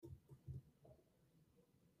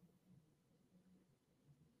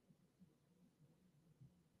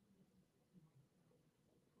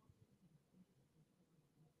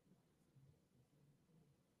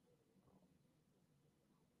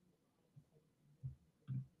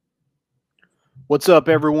What's up,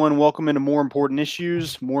 everyone? Welcome into More Important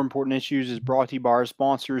Issues. More Important Issues is brought to you by our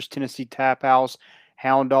sponsors, Tennessee Tap House,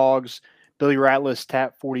 Hound Dogs, Billy Rattless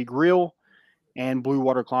Tap 40 Grill, and Blue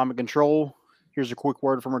Water Climate Control. Here's a quick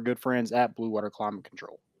word from our good friends at Blue Water Climate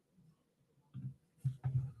Control.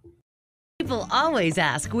 People always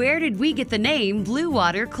ask, where did we get the name Blue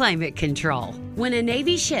Water Climate Control? When a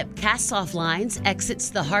Navy ship casts off lines, exits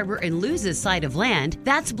the harbor, and loses sight of land,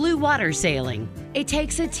 that's blue water sailing. It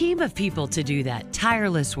takes a team of people to do that.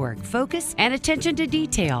 Tireless work, focus, and attention to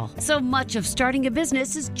detail. So much of starting a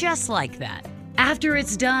business is just like that. After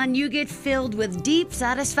it's done, you get filled with deep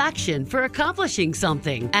satisfaction for accomplishing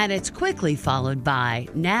something. And it's quickly followed by,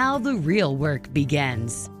 now the real work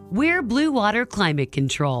begins. We're Blue Water Climate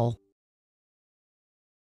Control.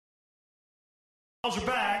 Are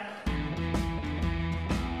back.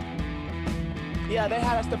 Yeah, they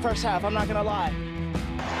had us the first half, I'm not gonna lie.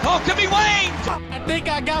 Oh, could be Wayne! I think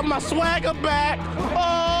I got my swagger back.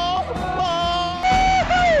 Oh!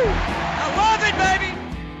 I love it, baby!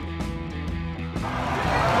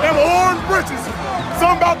 Them orange britches.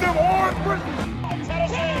 Something about them orange britches.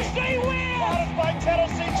 Tennessee wins! By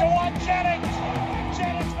Tennessee, Jawan Jennings.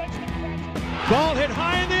 Jennings makes the catch. Ball hit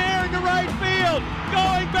high in the air into right field.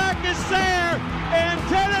 Going back to Sayre. And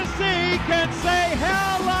Tennessee can say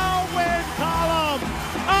hello, win column.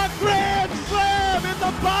 A grand slam in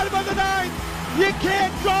the bottom of the ninth. You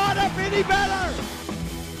can't draw it up any better.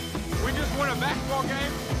 We just won a basketball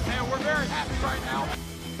game, and we're very happy right now.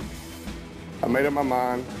 I made up my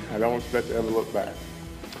mind. I don't expect to ever look back.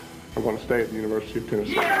 I'm going to stay at the University of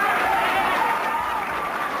Tennessee.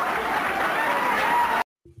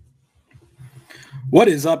 What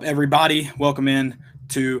is up, everybody? Welcome in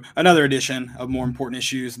to another edition of More Important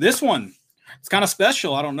Issues. This one, it's kind of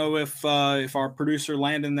special. I don't know if our producer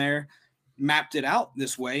Landon there mapped it out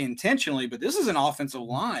this way intentionally, but this is an offensive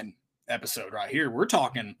line episode right here. We're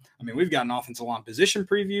talking, we've got an offensive line position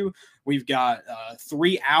preview. We've got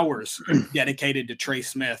 3 hours dedicated to Trey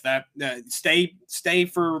Smith. That stay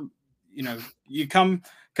for, you come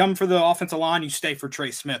for the offensive line, you stay for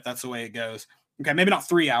Trey Smith. That's the way it goes. Okay, maybe not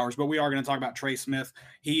 3 hours, but we are going to talk about Trey Smith.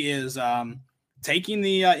 He is taking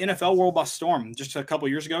the NFL world by storm. Just a couple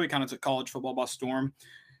years ago, he kind of took college football by storm,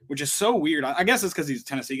 which is so weird. I guess it's because he's a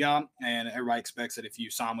Tennessee guy, and everybody expects that if you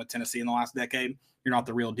sign with Tennessee in the last decade, you're not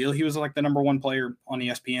the real deal. He was like the number one player on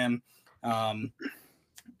ESPN.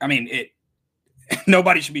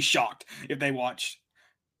 Nobody should be shocked if they watch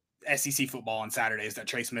SEC football on Saturdays that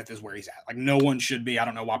Trey Smith is where he's at. Like, no one should be. I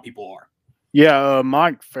don't know why people are. Yeah,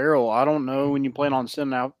 Mike Farrell, I don't know when you plan on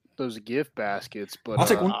sending out those gift baskets, but I'll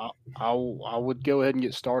take one. I would go ahead and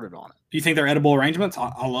get started on it. Do you think they're edible arrangements?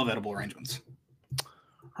 I love edible arrangements.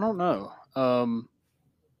 I don't know.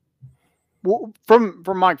 Well, from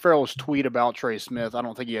Mike Farrell's tweet about Trey Smith, I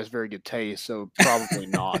don't think he has very good taste, so probably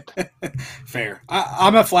not. Fair.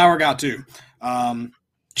 I'm a flower guy too.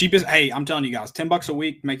 Cheapest. Hey, I'm telling you guys, $10 a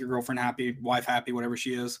week, make your girlfriend happy, wife happy, whatever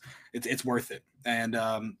she is. It's worth it. And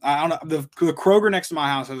I don't know. The Kroger next to my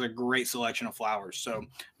house has a great selection of flowers. So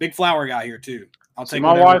big flower guy here too. I'll take.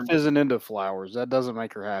 My wife isn't into flowers. That doesn't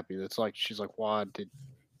make her happy. That's like she's like, why did?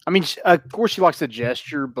 Of course she likes the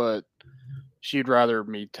gesture, but she'd rather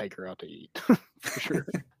me take her out to eat for sure.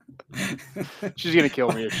 She's gonna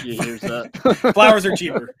kill me if she hears that. Flowers are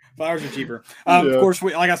cheaper. Of course,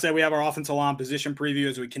 like I said, we have our offensive line position preview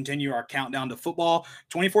as we continue our countdown to football.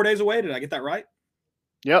 24 days away. Did I get that right?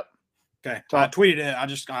 Yep. Okay. I tweeted it.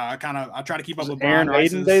 I try to keep up with Aaron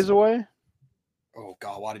Hayden days away. Oh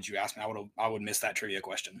God, why did you ask me? I would miss that trivia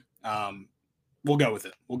question. We'll go with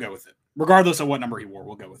it. Regardless of what number he wore,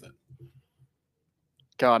 we'll go with it.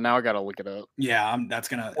 God, now I gotta look it up. Yeah,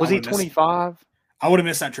 Was he 25? I would have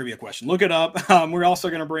missed that trivia question. Look it up. We're also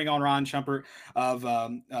going to bring on Ryan Shumpert of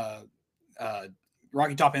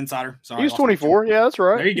Rocky Top Insider. Sorry, he was 24. Yeah, that's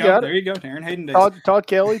right. There you go. Aaron Hayden days. Todd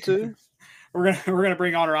Kelly too. We're gonna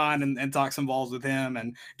bring on Ryan and talk some balls with him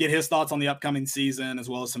and get his thoughts on the upcoming season as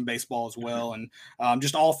well as some baseball as well and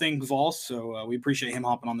just all things Vols. So we appreciate him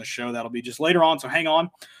hopping on the show. That'll be just later on. So hang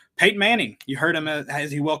on. Peyton Manning, you heard him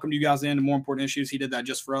as he welcomed you guys into More Important Issues. He did that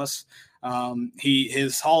just for us.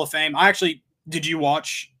 His Hall of Fame. Did you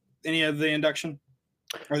watch any of the induction?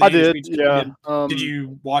 I did. Yeah. Did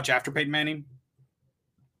you watch after Peyton Manning?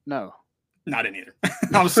 No. Not in either.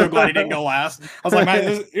 I was so glad he didn't go last. I was like,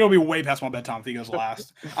 man, it'll be way past my bedtime if he goes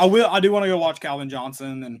last. I do want to go watch Calvin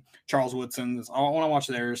Johnson and Charles Woodson's. I want to watch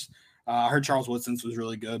theirs. I heard Charles Woodson's was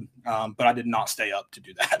really good, but I did not stay up to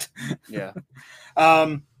do that. Yeah.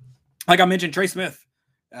 Like I mentioned, Trey Smith.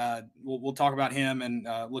 We'll talk about him, and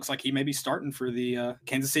looks like he may be starting for the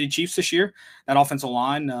Kansas City Chiefs this year. That offensive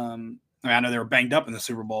line, I mean, I know they were banged up in the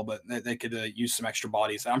Super Bowl, but they could use some extra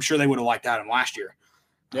bodies. I'm sure they would have liked Adam last year.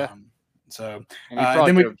 Yeah. So and he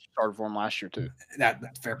probably could have started for him last year too. That's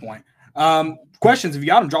a fair point. Questions, if you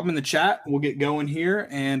got them, drop them in the chat. We'll get going here.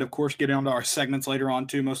 And, of course, get on to our segments later on,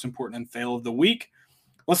 too. Most important and fail of the week.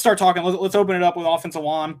 Let's start talking. Let's open it up with offensive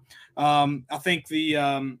line. I think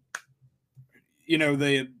I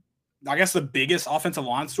guess the biggest offensive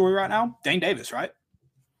line story right now, Dane Davis, right?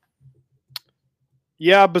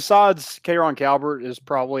 Yeah, besides K'Ron Calvert is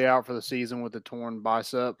probably out for the season with a torn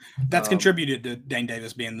bicep. That's contributed to Dane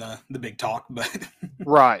Davis being the big talk, but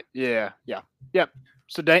right. Yeah.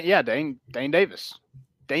 So Dane Davis,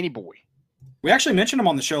 Danny boy. We actually mentioned him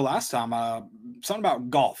on the show last time. Something about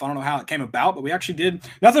golf. I don't know how it came about, but we actually did.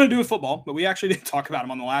 Nothing to do with football, but we actually did talk about him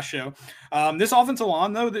on the last show. This offensive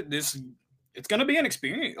line, though, it's going to be an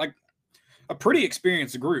experience, like a pretty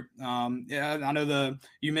experienced group. Yeah, I know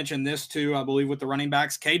you mentioned this too, I believe, with the running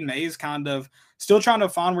backs. Caden Mays kind of still trying to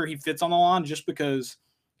find where he fits on the line, just because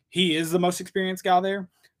he is the most experienced guy there,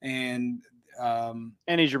 and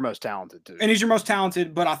he's your most talented too. And he's your most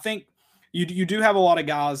talented, but I think you do have a lot of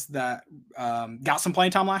guys that got some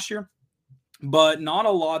playing time last year, but not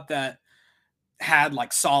a lot that had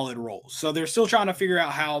like solid roles. So they're still trying to figure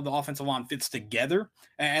out how the offensive line fits together,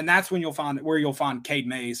 and that's when you'll find Cade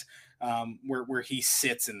Mays, where he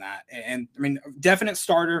sits in that. And I mean, definite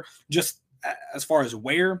starter. Just as far as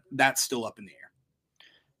where, that's still up in the air.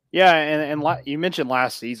 Yeah, and you mentioned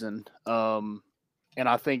last season, and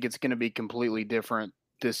I think it's going to be completely different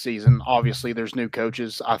this season. Obviously, there's new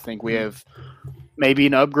coaches. I think we have maybe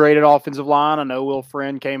an upgraded offensive line. I know Will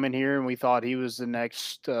Friend came in here, and we thought he was the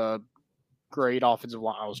next great offensive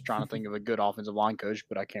line. I was trying to think of a good offensive line coach,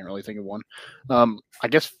 but I can't really think of one. I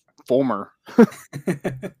guess Fulmer.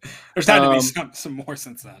 There's had to be some more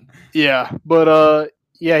since then. Yeah, but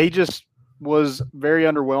he just was very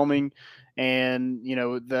underwhelming, and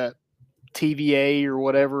that TVA or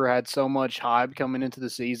whatever had so much hype coming into the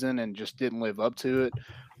season and just didn't live up to it.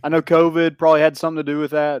 I know COVID probably had something to do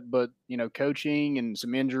with that, but coaching and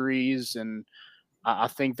some injuries, and I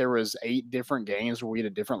think there was 8 different games where we had a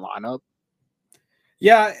different lineup.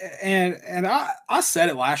 Yeah, and I said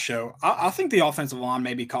it last show. I think the offensive line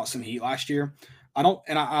maybe caught some heat last year.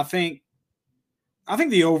 I think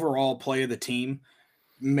the overall play of the team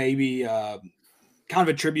maybe kind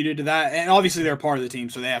of attributed to that. And obviously they're part of the team,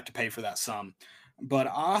 so they have to pay for that sum. But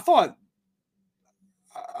I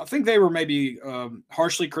think they were maybe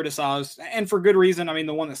harshly criticized, and for good reason. I mean,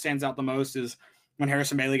 the one that stands out the most is when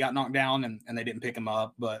Harrison Bailey got knocked down and they didn't pick him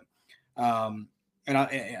up. But and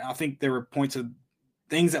I think there were points of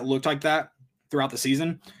things that looked like that throughout the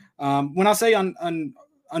season. When I say I don't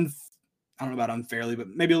know about unfairly, but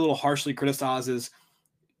maybe a little harshly criticized, is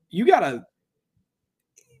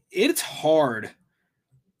it's hard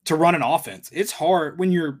to run an offense. It's hard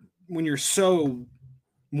when you're so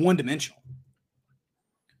one-dimensional.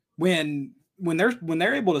 When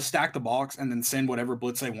they're able to stack the box and then send whatever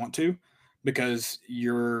blitz they want to, because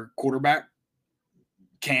your quarterback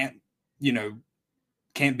can't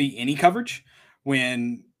beat any coverage,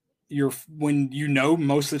 when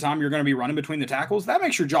most of the time you're going to be running between the tackles, that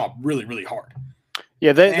makes your job really, really hard.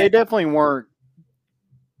 Yeah, they definitely weren't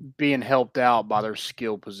being helped out by their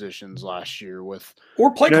skill positions last year with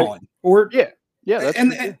play calling that's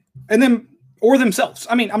and then or themselves.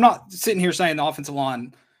 I mean, I'm not sitting here saying the offensive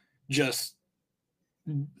line just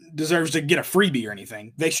deserves to get a freebie or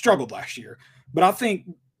anything. They struggled last year, but I think,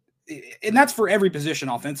 and that's for every position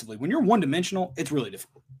offensively, when you're one-dimensional, it's really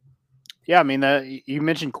difficult. Yeah, I mean, you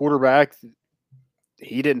mentioned quarterback.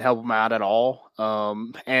 He didn't help them out at all.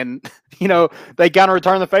 And, they kind of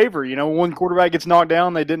returned the favor. One quarterback gets knocked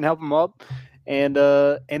down, they didn't help him up. And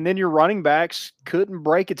then your running backs couldn't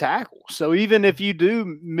break a tackle. So even if you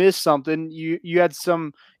do miss something, you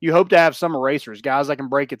hope to have some erasers, guys that can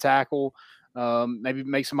break a tackle, maybe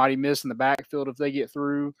make somebody miss in the backfield if they get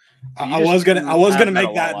through. I was gonna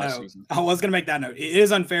make that note. It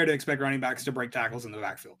is unfair to expect running backs to break tackles in the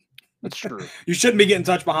backfield. That's true. You shouldn't be getting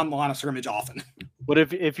touched behind the line of scrimmage often. But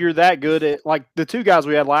if you're that good at, like the 2 guys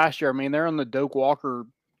we had last year, I mean, they're on the Doak Walker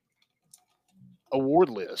award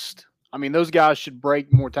list. I mean, those guys should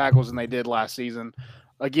break more tackles than they did last season.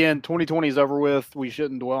 Again, 2020 is over with. We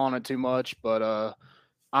shouldn't dwell on it too much, but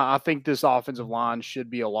I think this offensive line should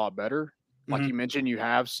be a lot better. Like you mentioned, you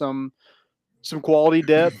have some quality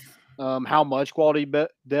depth. How much quality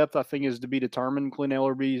depth, I think, is to be determined. Clint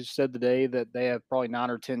Ellerby said today that they have probably 9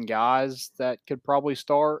 or 10 guys that could probably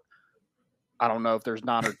start. I don't know if there's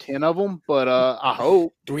 9 or 10 of them, but I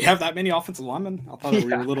hope. Do we have that many offensive linemen? I thought we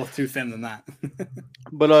were a little too thin than that.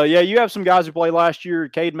 But yeah, you have some guys who played last year: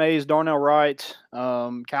 Cade Mays, Darnell Wright,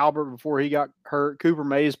 Calvert before he got hurt. Cooper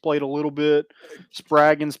Mays played a little bit.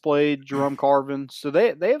 Spraggins played. Jerome Carvin. So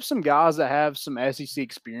they have some guys that have some SEC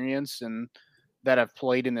experience and that have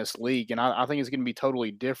played in this league, and I think it's going to be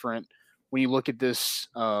totally different when you look at this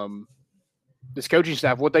this coaching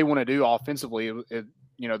staff, what they want to do offensively.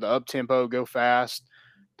 The up tempo, go fast.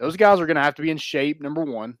 Those guys are going to have to be in shape. Number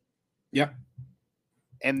one. Yep.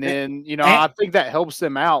 And then, I think that helps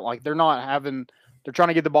them out. Like they're trying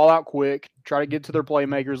to get the ball out quick, try to get to their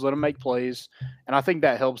playmakers, let them make plays. And I think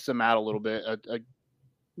that helps them out a little bit. A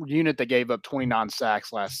unit that gave up 29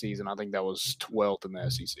 sacks last season, I think that was 12th in the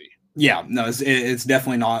SEC. Yeah, no, it's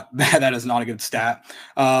definitely not. That is not a good stat.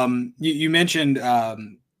 You mentioned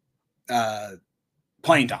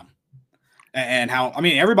playing time and how,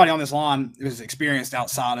 everybody on this line is experienced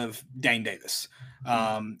outside of Dane Davis.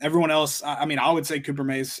 Everyone else, I would say Cooper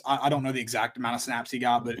Mays, I don't know the exact amount of snaps he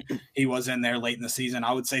got, but he was in there late in the season.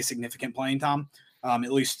 I would say significant playing time,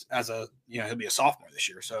 at least as he'll be a sophomore this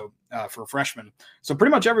year. So for a freshman. So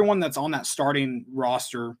pretty much everyone that's on that starting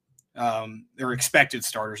roster, or expected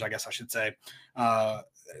starters, I guess I should say,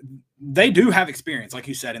 they do have experience, like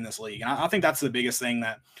you said, in this league. And I think that's the biggest thing,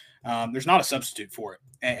 that there's not a substitute for it.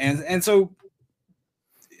 And so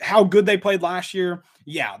how good they played last year,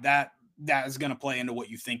 yeah, that is going to play into what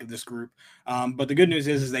you think of this group. But the good news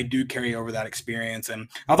is they do carry over that experience. And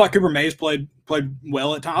I thought Cooper Mays played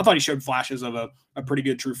well at times. I thought he showed flashes of a pretty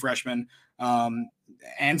good true freshman,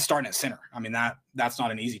 and starting at center. That's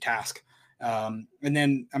not an easy task. And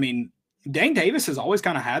then, Dane Davis has always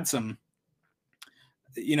kind of had some,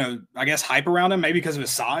 I guess hype around him, maybe because of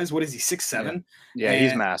his size. What is he, 6'7"? Yeah,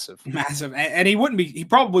 he's massive. Massive. And he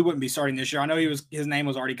probably wouldn't be starting this year. I know his name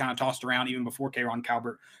was already kind of tossed around even before Kayron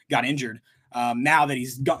Calvert got injured. Now that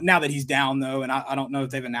he's down though, and I don't know if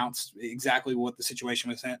they've announced exactly what the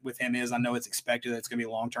situation with him is. I know it's expected that it's going to be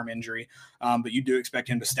a long-term injury, but you do expect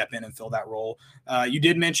him to step in and fill that role. You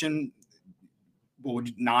did mention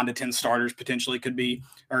 9 to 10 starters potentially could be,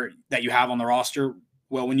 or that you have on the roster.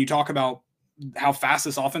 Well, when you talk about how fast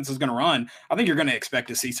this offense is going to run, I think you're going to expect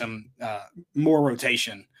to see some more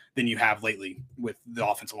rotation than you have lately with the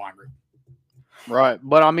offensive line group. Right.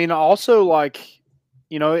 But also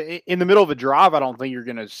in the middle of a drive, I don't think you're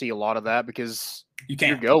going to see a lot of that because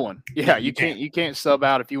you're going. Yeah. You can't sub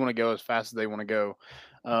out if you want to go as fast as they want to go.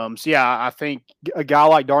 So yeah, I think a guy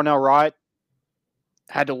like Darnell Wright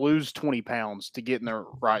had to lose 20 pounds to get in the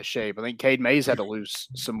right shape. I think Cade Mays had to lose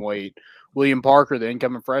some weight. William Parker, the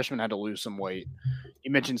incoming freshman, had to lose some weight.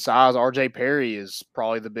 You mentioned size. RJ Perry is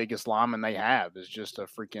probably the biggest lineman they have. Is just a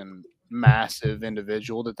freaking massive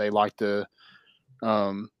individual that they like to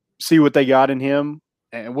see what they got in him.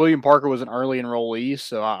 And William Parker was an early enrollee,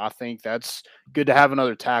 so I think that's good to have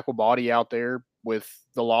another tackle body out there with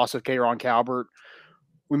the loss of Kayron Calvert.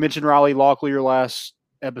 We mentioned Riley Locklear last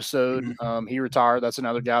episode. He retired. That's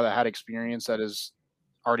another guy that had experience that has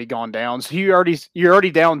already gone down. So you're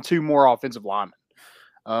already down 2 more offensive linemen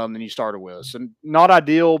than you started with. So not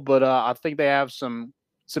ideal, but I think they have some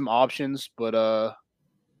options. But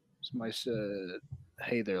somebody said,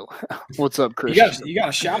 "Hey there, what's up, Christian?" You got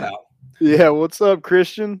a shout out. Yeah, what's up,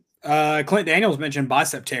 Christian? Clint Daniels mentioned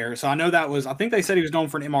bicep tear, so I know that was. I think they said he was going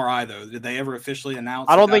for an MRI though. Did they ever officially announce?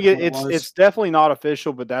 I don't think it's definitely not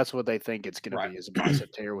official, but that's what they think it's going to be, is a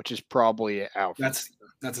bicep tear, which is probably out. That's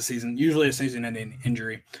a usually a season-ending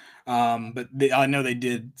injury. But I know they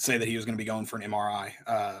did say that he was going to be going for an MRI.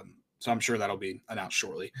 So I'm sure that'll be announced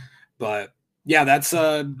shortly. But yeah, that's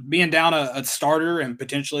being down a starter and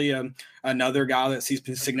potentially another guy that sees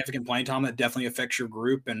significant playing time that definitely affects your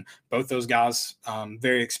group. And both those guys,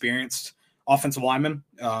 very experienced offensive linemen.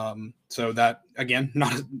 So that, again,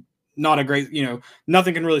 not a great,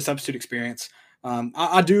 nothing can really substitute experience.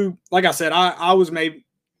 I do, like I said, I was made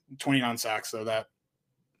 29 sacks, so that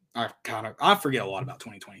I forget a lot about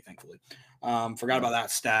 2020, thankfully. Forgot about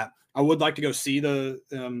that stat. I would like to go see the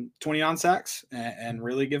 29 sacks and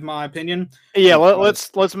really give my opinion. Yeah,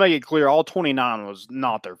 let's make it clear. All 29 was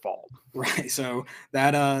not their fault. Right. So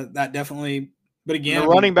that definitely. But again, the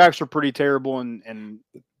running backs are pretty terrible and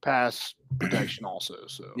pass protection also.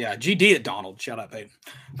 So yeah, GD at Donald. Shout out, Peyton.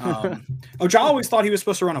 Which I always thought he was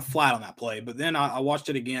supposed to run a flat on that play, but then I watched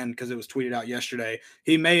it again because it was tweeted out yesterday.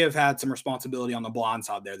 He may have had some responsibility on the blind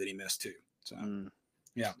side there that he missed too. So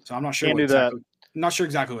yeah, so I'm not sure. Not sure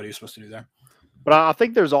exactly what he was supposed to do there. But I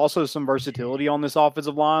think there's also some versatility on this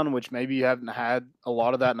offensive line, which maybe you haven't had a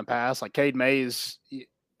lot of that in the past. Like Cade Mays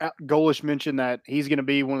Golish mentioned that he's going to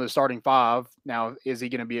be one of the starting 5. Now, is he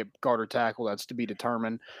going to be a guard or tackle? That's to be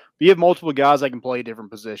determined. But you have multiple guys that can play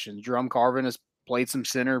different positions. Jerome Carvin has played some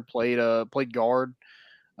center, played guard.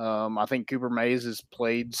 I think Cooper Mays has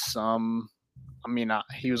played some. I mean,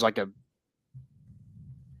 he was like a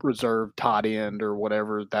reserve tight end or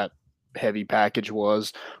whatever that heavy package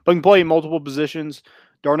was. But can play in multiple positions.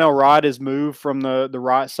 Darnell Wright has moved from the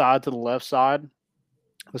right side to the left side.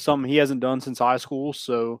 It's something he hasn't done since high school.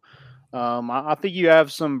 So I think you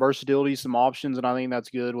have some versatility, some options, and I think that's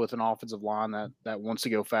good with an offensive line that wants to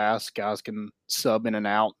go fast. Guys can sub in and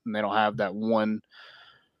out, and they don't have that one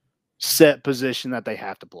set position that they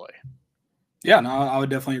have to play. Yeah, no, I would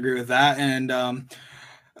definitely agree with that. And I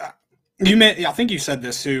think you said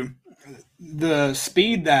this too. The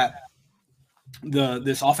speed that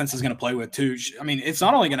this offense is going to play with too. I mean, it's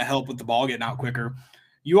not only going to help with the ball getting out quicker.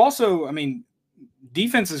 You also, I mean,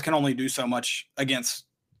 defenses can only do so much against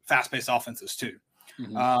fast-paced offenses too.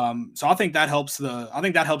 Mm-hmm. So I think that helps the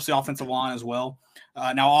offensive line as well.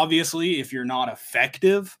 Now, obviously, if you're not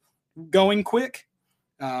effective going quick,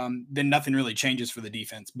 then nothing really changes for the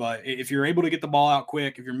defense. But if you're able to get the ball out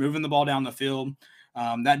quick, if you're moving the ball down the field,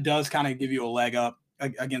 that does kind of give you a leg up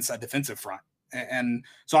against that defensive front. And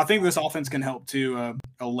so I think this offense can help to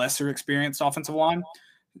a lesser experienced offensive line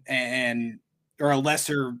or a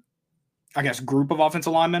lesser, I guess, group of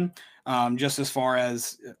offensive linemen, just as far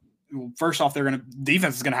as first off,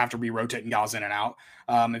 defense is going to have to be rotating guys in and out.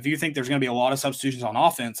 If you think there's going to be a lot of substitutions on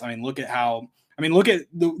offense, I mean, look at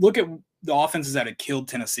the offenses that had killed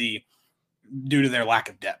Tennessee due to their lack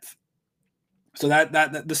of depth. So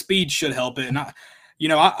that the speed should help it. And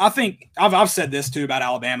I think I've said this too about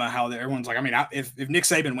Alabama, how everyone's like, I mean, if Nick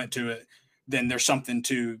Saban went to it, then there's something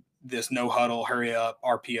to this no huddle, hurry up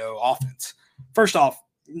RPO offense. First off,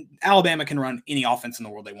 Alabama can run any offense in the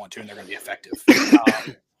world they want to, and they're going to be effective.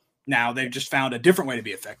 Now they've just found a different way to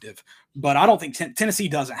be effective, but I don't think Tennessee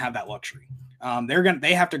doesn't have that luxury.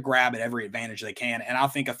 They have to grab at every advantage they can, and I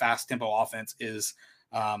think a fast tempo offense is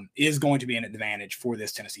going to be an advantage for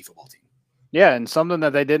this Tennessee football team. Yeah, and something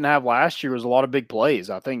that they didn't have last year was a lot of big plays.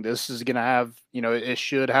 I think this is going to have, it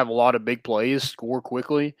should have a lot of big plays, score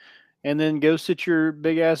quickly, and then go sit your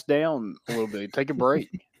big ass down a little bit, take a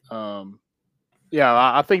break. Yeah,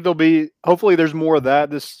 I think hopefully there's more of that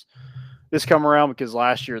this come around, because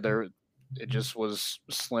last year it just was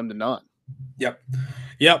slim to none. Yep.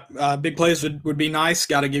 Big plays would be nice.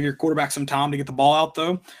 Got to give your quarterback some time to get the ball out,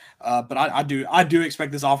 though. But I do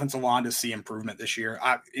expect this offensive line to see improvement this year.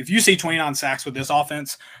 If you see 29 sacks with this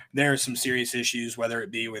offense, there are some serious issues, whether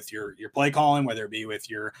it be with your play calling, whether it be with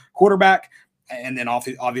your quarterback, and then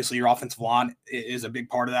obviously your offensive line is a big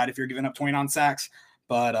part of that if you're giving up 29 sacks.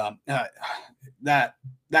 But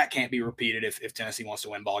that can't be repeated if Tennessee wants to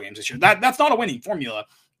win ball games this year. That's not a winning formula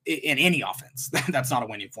in any offense. That's not a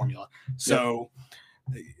winning formula. So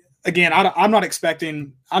again, I'm not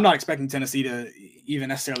expecting Tennessee to even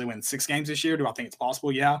necessarily win 6 games this year. Do I think it's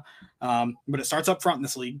possible? Yeah. But it starts up front in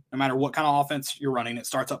this league. No matter what kind of offense you're running, it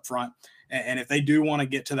starts up front. And if they do want to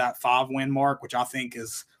get to that 5-win mark, which I think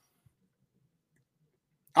is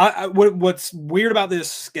what's weird about this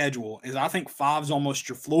schedule is I think 5 is almost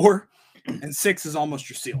your floor and 6 is almost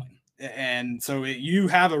your ceiling. And so you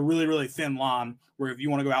have a really, really thin line where if you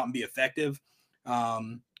want to go out and be effective,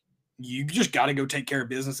 you just got to go take care of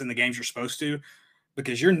business in the games you're supposed to,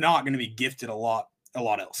 because you're not going to be gifted a lot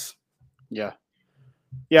else. Yeah.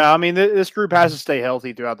 Yeah, I mean, this group has to stay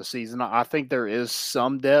healthy throughout the season. I think there is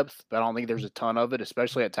some depth, but I don't think there's a ton of it,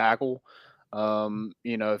 especially at tackle.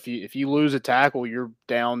 If you lose a tackle, you're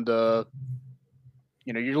down to,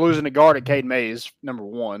 you're losing a guard at Cade Mays, number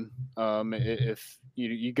one. If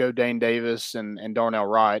you go Dane Davis and Darnell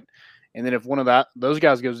Wright, and then if one of those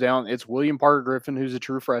guys goes down, it's William Parker Griffin, who's a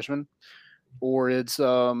true freshman, or it's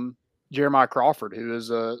Jeremiah Crawford, who is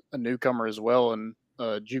a newcomer as well, and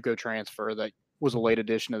a JUCO transfer that was a late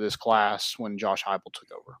addition to this class when Josh Heupel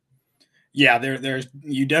took over. Yeah,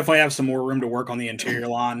 you definitely have some more room to work on the interior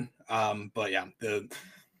line. But yeah,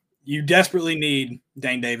 you desperately need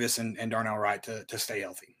Dane Davis and Darnell Wright to stay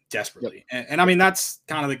healthy, desperately. Yep. And I mean, that's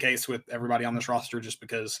kind of the case with everybody on this roster, just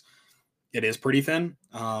because it is pretty thin,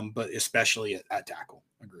 but especially at tackle.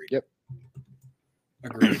 Agreed. Yep.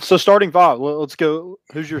 Agreed. So starting 5, let's go.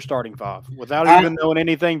 Who's your starting 5? Without even knowing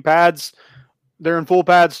anything, pads, they're in full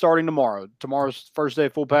pads starting tomorrow. Tomorrow's first day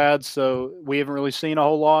of full pads, so we haven't really seen a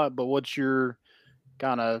whole lot, but what's your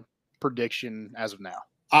kind of prediction as of now?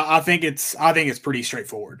 I think it's pretty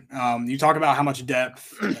straightforward. You talk about how much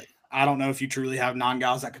depth. I don't know if you truly have 9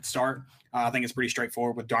 guys that could start. I think it's pretty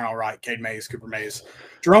straightforward with Darnell Wright, Cade Mays, Cooper Mays,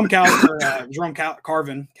 Jerome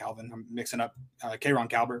Calvin. I'm mixing up K'Ron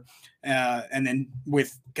Calbert, and then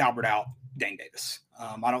with Calbert out, Dane Davis.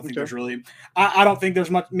 I don't think there's really. I don't think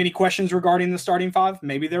there's many questions regarding the starting five.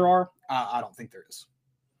 Maybe there are. I don't think there is.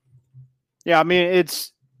 Yeah, I mean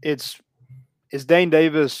it's Dane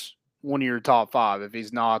Davis one of your top five. If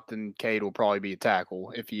he's not, then Cade will probably be a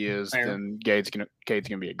tackle. If he is, then Cade's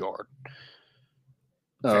gonna be a guard.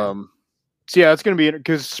 So yeah, it's gonna be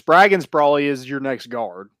because Spraggins probably is your next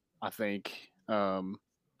guard. I think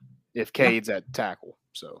if Cade's at tackle.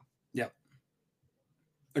 So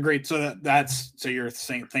agreed. So that's you're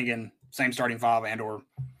thinking same starting five and or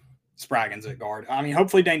Spraggins at guard. I mean,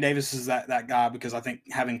 hopefully Dane Davis is that guy because I think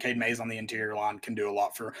having Cade Mays on the interior line can do a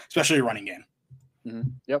lot for especially a running game. Mm-hmm.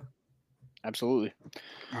 Yep, absolutely.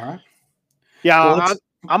 All right. Yeah, well,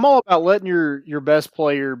 I'm all about letting your best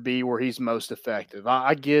player be where he's most effective.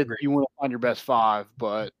 I get you want to find your best five,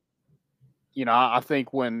 but I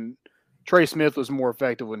think when Trey Smith was more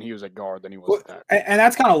effective when he was at guard than he was at tackle. And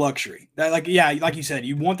that's kind of luxury. That like you said,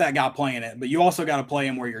 you want that guy playing it, but you also got to play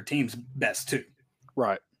him where your team's best too.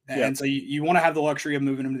 Right. And so you want to have the luxury of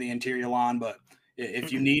moving him to the interior line, but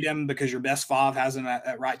if you need him because your best five has him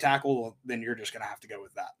at right tackle, then you're just going to have to go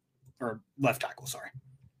with that. Or left tackle, sorry.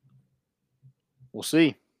 We'll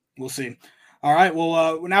see. All right.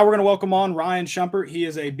 Well, now we're going to welcome on Ryan Shumpert. He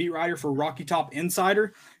is a beat writer for Rocky Top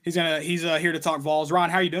Insider. He's here to talk Vols.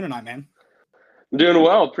 Ryan, how are you doing tonight, man? I'm doing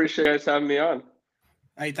well. Appreciate you guys having me on.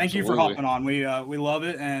 Hey, thank you for hopping on. We love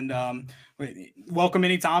it and welcome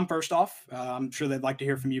anytime. First off, I'm sure they'd like to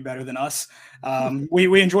hear from you better than us.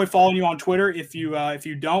 We enjoy following you on Twitter. If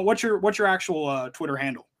you don't, what's your actual Twitter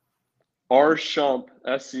handle? rshump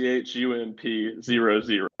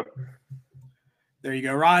SCHUMP00. There you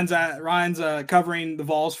go. Ryan's covering the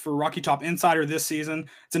Vols for Rocky Top Insider this season.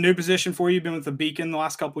 It's a new position for you. You've been with the Beacon the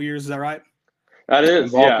last couple of years. Is that right? That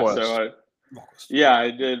is, yeah. So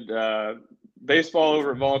I did baseball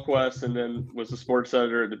over at VolQuest and then was the sports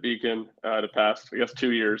editor at the Beacon the past, I guess,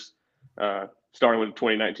 2 years, starting with the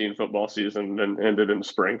 2019 football season and then ended in the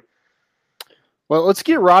spring. Well, let's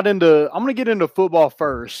get right into – I'm going to get into football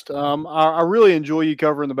first. I really enjoy you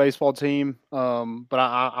covering the baseball team, but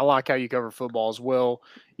I like how you cover football as well.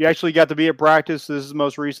 You actually got to be at practice. This is the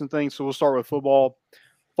most recent thing, so we'll start with football.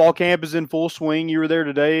 Fall camp is in full swing. You were there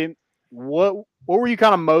today. What were you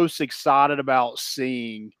kind of most excited about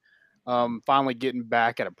seeing finally getting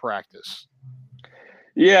back at a practice?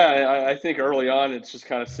 Yeah, I think early on it's just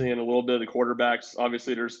kind of seeing a little bit of the quarterbacks.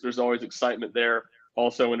 Obviously, there's always excitement there.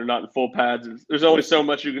 Also, when they're not in full pads, there's only so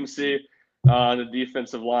much you can see on the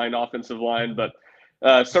defensive line, offensive line. But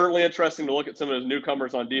certainly interesting to look at some of those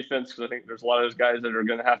newcomers on defense because I think there's a lot of those guys that are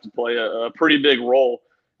going to have to play a pretty big role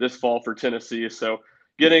this fall for Tennessee. So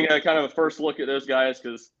getting kind of a first look at those guys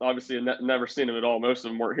because obviously I've never seen them at all. Most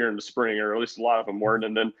of them weren't here in the spring, or at least a lot of them weren't.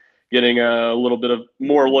 And then getting a little bit of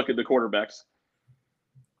more look at the quarterbacks.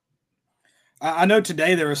 I know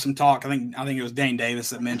today there was some talk. I think it was Dane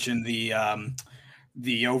Davis that mentioned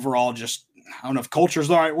the overall just I don't know if culture is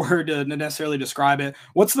the right word to necessarily describe it.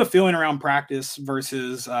 What's the feeling around practice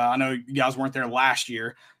versus I know you guys weren't there last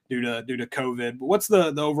year due to COVID, but what's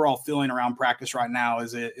the overall feeling around practice right now?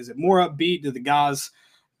 Is it more upbeat? Do the guys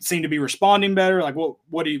seem to be responding better? Like what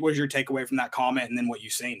was your takeaway from that comment and then what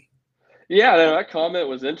you've seen? Yeah, that comment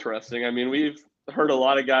was interesting. I mean, we've heard a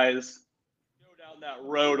lot of guys go down that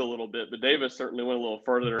road a little bit, but Davis certainly went a little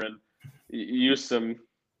further and used some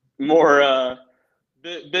more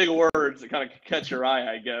big words that kind of catch your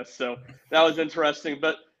eye, I guess. So that was interesting.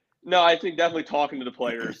 But no, I think definitely talking to the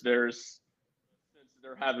players, they're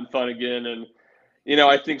having fun again. And,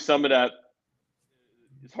 I think some of that,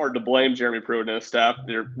 it's hard to blame Jeremy Pruitt and his staff.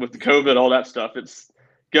 With the COVID, all that stuff, it's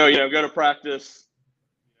go to practice.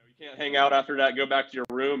 You can't hang out after that, go back to your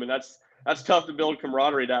room. And that's tough to build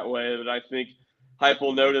camaraderie that way. But I think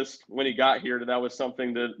Heupel noticed when he got here that was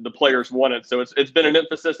something that the players wanted. So it's been an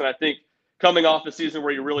emphasis. And I think coming off a season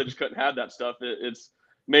where you really just couldn't have that stuff, it's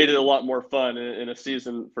made it a lot more fun in a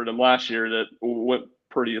season for them last year that went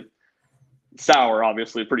pretty sour,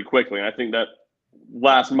 obviously, pretty quickly. And I think that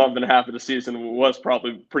last month and a half of the season was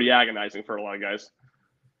probably pretty agonizing for a lot of guys.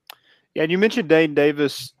 Yeah, and you mentioned Dane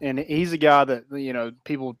Davis, and he's a guy that,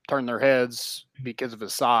 people turn their heads because of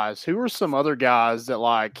his size. Who are some other guys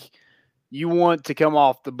that, you want to come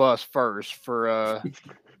off the bus first for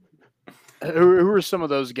who are some of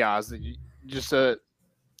those guys that just a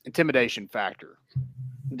intimidation factor?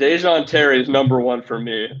 Dejon Terry is number one for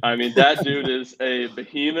me. I mean, that dude is a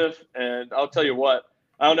behemoth, and I'll tell you what,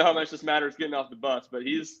 I don't know how much this matters getting off the bus, but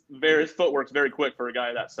his footwork's very quick for a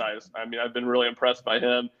guy that size. I mean, I've been really impressed by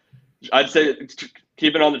him. I'd say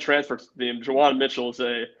keeping on the transfer theme, Jawan Mitchell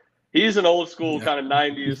he's an old school kind of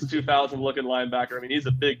 90s, 2000 looking linebacker. I mean, he's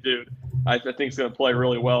a big dude. I think he's going to play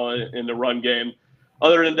really well in the run game.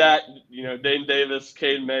 Other than that, Dane Davis,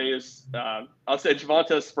 Cade Mays, I'll say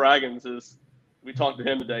Javonte Spraggins we talked to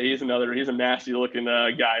him today. He's a nasty looking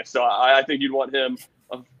guy. So I think you'd want him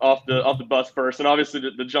off the bus first. And obviously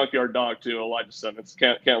the junkyard dog too, Elijah Simmons.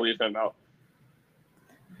 Can't leave him out.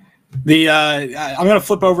 I'm going to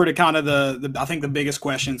flip over to kind of the I think the biggest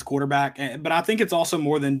question is quarterback, but I think it's also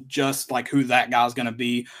more than just like who that guy's going to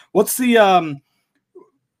be. What's kind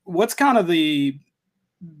of the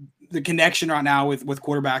connection right now with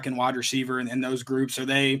quarterback and wide receiver and those groups? Are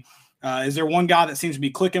they is there one guy that seems to be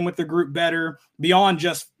clicking with the group better beyond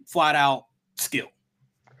just flat out skill?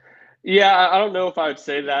 Yeah, I don't know if I would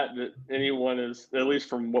say that anyone is, at least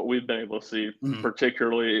from what we've been able to see,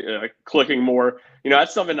 particularly clicking more.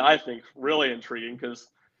 That's something I think really intriguing, because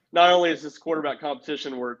not only is this quarterback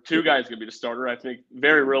competition where two guys could be the starter, I think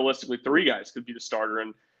very realistically 3 guys could be the starter.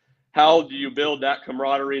 And how do you build that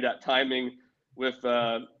camaraderie, that timing with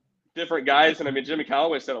different guys? And I mean, Jimmy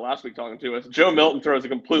Callaway said it last week talking to us. Joe Milton throws a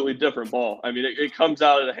completely different ball. I mean, it comes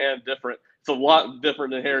out of the hand different. It's a lot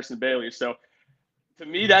different than Harrison Bailey. So to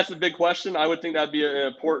me, that's a big question. I would think that'd be an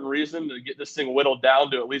important reason to get this thing whittled down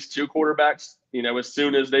to at least 2 quarterbacks, as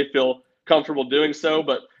soon as they feel comfortable doing so.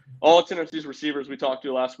 But all of Tennessee's receivers we talked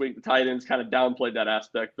to last week, the tight ends kind of downplayed that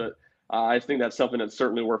aspect. But I think that's something that's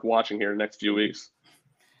certainly worth watching here in the next few weeks.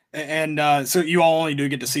 And so you all only do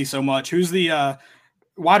get to see so much. Who's the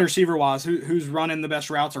wide receiver wise? Who's running the best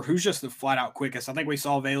routes, or who's just the flat out quickest? I think we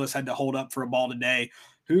saw Velus had to hold up for a ball today.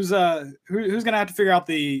 Who's going to have to figure out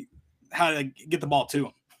how to get the ball to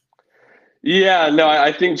him? Yeah, no,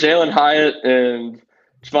 I think Jalen Hyatt and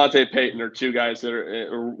Javonte Payton are 2 guys that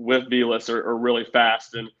are with Velus are really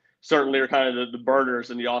fast, and certainly are kind of the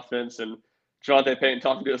burners in the offense. And Javonte Payton,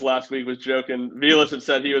 talking to us last week, was joking. Velus had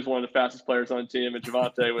said he was one of the fastest players on the team, and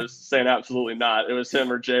Javonte was saying absolutely not. It was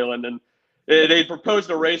him or Jalen. And they proposed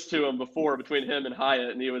a race to him before between him and Hyatt,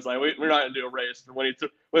 and he was like, "We're not going to do a race." And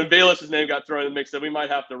when Velus' name got thrown in the mix, said we might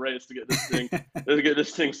have to race to get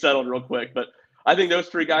this thing settled real quick. But I think those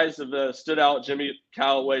 3 guys have stood out: Jimmy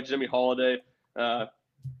Callaway, Jimmy Holiday. Callaway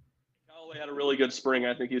had a really good spring.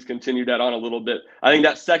 I think he's continued that on a little bit. I think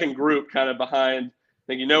that second group kind of behind, I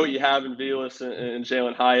think what you have in Velus and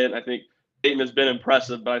Jalen Hyatt. I think Payton has been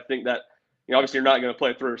impressive, but I think that obviously you're not going to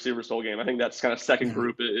play 3 receivers the whole game. I think that's kind of second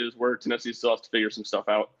group is where Tennessee still has to figure some stuff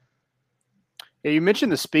out. Yeah, you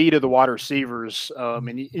mentioned the speed of the wide receivers,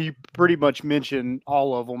 and you pretty much mentioned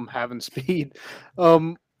all of them having speed.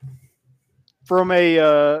 From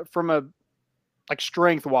a like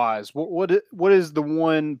strength wise, what is the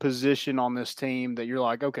one position on this team that you're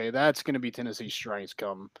like, okay, that's going to be Tennessee's strengths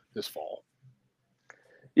come this fall?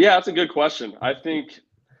 Yeah, that's a good question. I think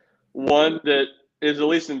one that is at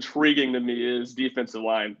least intriguing to me is defensive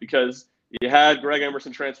line, because you had Greg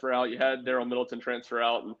Emerson transfer out, you had Daryl Middleton transfer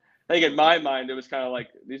out, and I think in my mind it was kind of like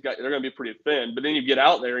these guys, they're going to be pretty thin. But then you get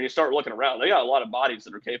out there and you start looking around, they got a lot of bodies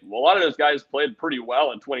that are capable. A lot of those guys played pretty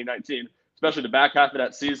well in 2019, especially the back half of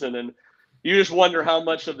that season, and you just wonder how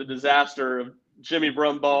much of the disaster of Jimmy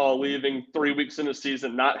Brumbaugh leaving 3 weeks into the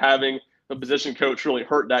season, not having a position coach, really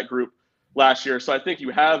hurt that group last year. So I think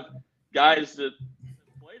you have guys that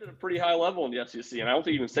played at a pretty high level in the SEC, and I don't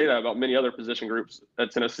think you can say that about many other position groups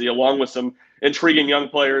at Tennessee, along with some intriguing young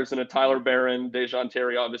players and a Tyler Barron, Dejon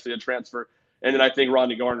Terry, obviously a transfer, and then I think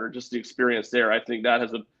Rodney Garner, just the experience there. I think that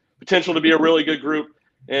has a potential to be a really good group.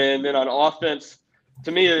 And then on offense,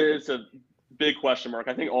 to me, it's a big question mark.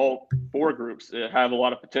 I think all 4 groups have a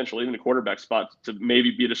lot of potential, even the quarterback spot, to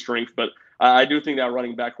maybe be the strength. But I do think that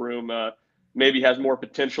running back room maybe has more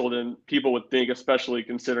potential than people would think, especially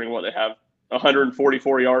considering what they have,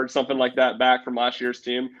 144 yards, something like that, back from last year's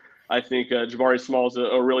team. I think Jabari Small is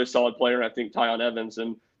a really solid player. I think Tyon Evans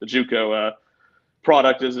and the JUCO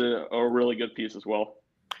product is a really good piece as well.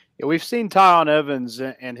 Yeah, we've seen Tyon Evans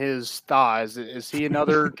and his thighs. Is he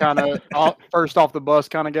another kind of first off the bus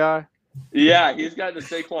kind of guy? Yeah, he's got the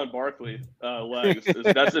Saquon Barkley legs.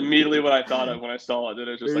 That's immediately what I thought of when I saw it. It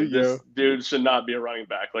was just like, this dude should not be a running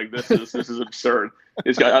back. Like, this is absurd.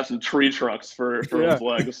 He's got some tree trunks for his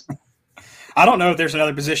legs. I don't know if there's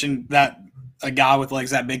another position that a guy with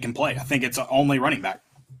legs that big can play. I think it's only running back.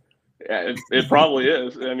 Yeah, it probably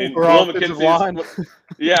is. I mean, Khalil McKenzie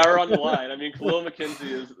or on the line. I mean, Khalil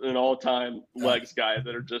McKenzie is an all-time legs guy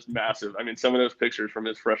that are just massive. I mean, some of those pictures from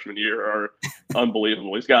his freshman year are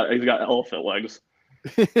unbelievable. He's got elephant legs.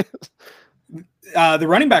 The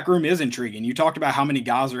running back room is intriguing. You talked about how many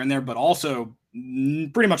guys are in there, but also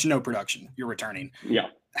pretty much no production you're returning. Yeah.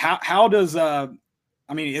 How does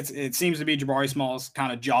I mean, it seems to be Jabari Small's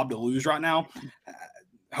kind of job to lose right now.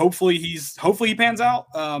 Hopefully he pans out.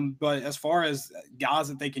 But as far as guys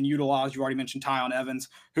that they can utilize, you already mentioned Tyon Evans.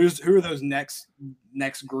 Who are those next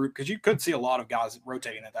group? Because you could see a lot of guys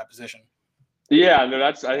rotating at that position. Yeah, no,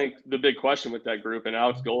 that's I think the big question with that group. And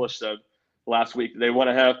Alex Golesh said last week they want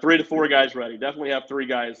to have 3 to 4 guys ready. Definitely have 3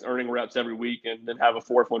 guys earning reps every week, and then have a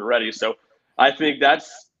 4th one ready. So I think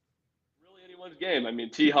that's really anyone's game. I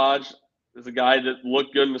mean, T. Hodge is a guy that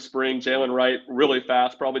looked good in the spring. Jalen Wright, really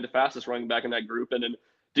fast, probably the fastest running back in that group, and then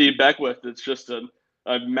D. Beckwith, that's just a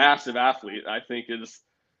massive athlete. I think is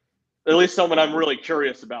at least someone I'm really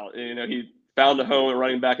curious about. You know, he found a home at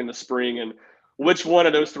running back in the spring, and which one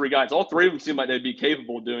of those 3 guys? All 3 of them seem like they'd be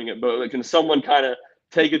capable of doing it, but can someone kind of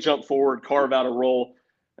take a jump forward, carve out a role?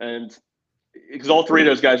 And because all 3 of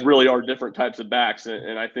those guys really are different types of backs,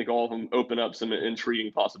 and I think all of them open up some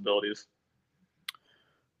intriguing possibilities.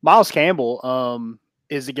 Miles Campbell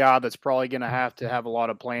is a guy that's probably going to have a lot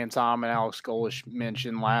of playing time. And Alex Golesh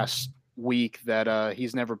mentioned last week that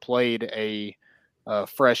he's never played a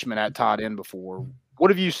freshman at tight end before. What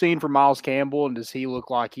have you seen from Miles Campbell, and does he look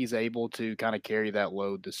like he's able to kind of carry that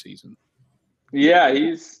load this season? Yeah,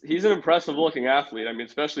 he's an impressive looking athlete. I mean,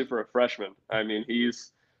 especially for a freshman. I mean,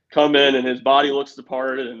 he's come in and his body looks the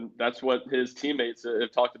part, and that's what his teammates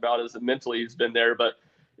have talked about, is that mentally he's been there. But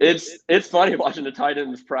it's funny watching the tight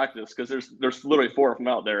ends practice, because there's literally 4 of them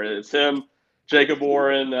out there. It's him, Jacob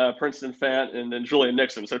Warren, Princeton Fant, and then Julian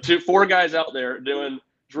Nixon. So 4 guys out there doing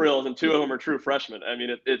drills, and 2 of them are true freshmen. I mean,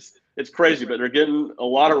 it's crazy, but they're getting a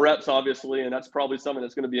lot of reps, obviously, and that's probably something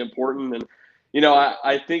that's going to be important. And you know,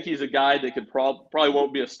 I think he's a guy that could probably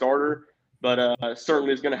won't be a starter, but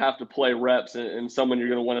certainly is going to have to play reps, and someone you're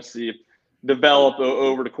going to want to see develop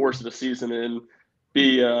over the course of the season and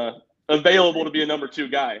be available to be a number 2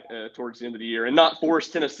 guy towards the end of the year, and not force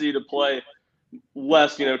Tennessee to play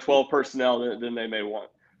less, 12 personnel than they may want.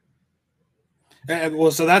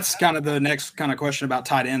 Well, so that's kind of the next kind of question about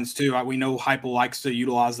tight ends too. We know Heupel likes to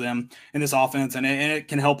utilize them in this offense, and it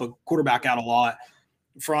can help a quarterback out a lot.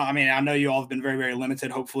 I know you all have been very, very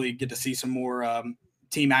limited. Hopefully get to see some more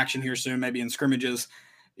team action here soon, maybe in scrimmages.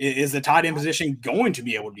 Is the tight end position going to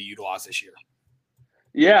be able to be utilized this year?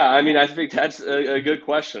 Yeah, I mean, I think that's a good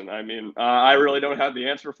question. I mean, I really don't have the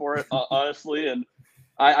answer for it, honestly, and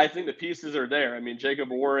I think the pieces are there. I mean, Jacob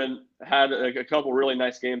Warren had a couple really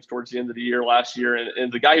nice games towards the end of the year last year,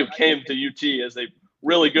 and the guy who came to UT as a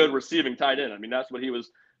really good receiving tight end. I mean, that's what he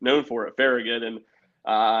was known for at Farragut, and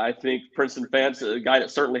I think Princeton Fant's a guy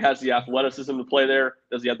that certainly has the athleticism to play there.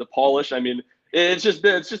 Does he have the polish? I mean, it's just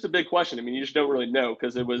a big question. I mean, you just don't really know,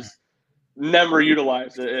 because it was never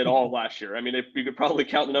utilized at all last year. I mean, you could probably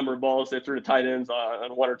count the number of balls they threw to tight ends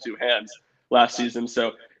on 1 or 2 hands last season.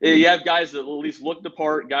 So you have guys that at least look the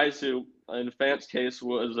part, guys who, in Fant's case,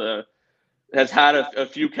 has had a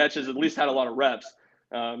few catches, at least had a lot of reps.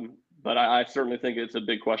 But I certainly think it's a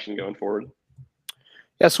big question going forward.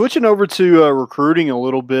 Yeah, switching over to recruiting a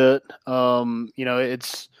little bit, I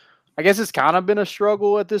guess it's kind of been a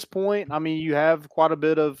struggle at this point. I mean, you have quite a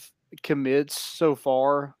bit of commits so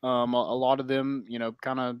far. A lot of them,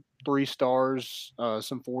 kind of 3 stars,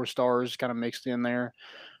 some 4 stars kind of mixed in there.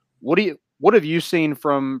 What have you seen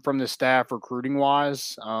from the staff recruiting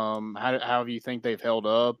wise? How do you think they've held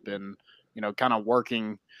up, and kind of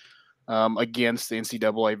working against the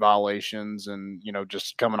NCAA violations, and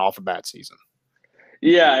just coming off a bad season?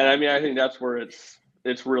 Yeah, and I mean, I think that's where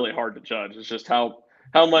it's really hard to judge. It's just how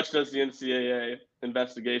much does the NCAA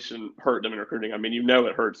investigation hurt them in recruiting? I mean,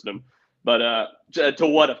 it hurts them, but to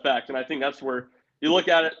what effect? And I think that's where you look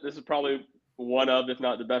at it. This is probably one of, if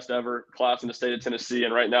not the best ever class in the state of Tennessee,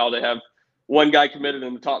 and right now they have 1 guy committed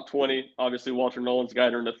in the top 20. Obviously, Walter Nolan's a guy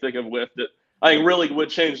they're in the thick of with that I think really would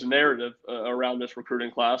change the narrative around this recruiting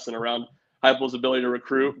class and around Heupel's ability to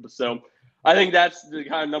recruit. So I think that's the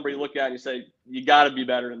kind of number you look at and you say, you got to be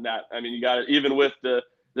better than that. I mean, you got to, even with the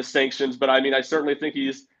sanctions, but I mean, I certainly think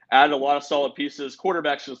he's added a lot of solid pieces.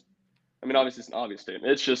 Quarterbacks just, I mean, obviously it's an obvious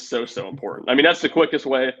statement. It's just so important. I mean, that's the quickest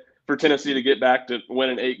way for Tennessee to get back to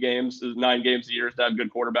winning 8 games, 9 games a year, is to have good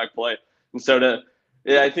quarterback play. And so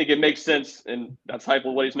I think it makes sense, and that's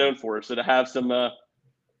Heupel what he's known for. So to have some a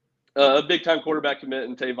big-time quarterback commit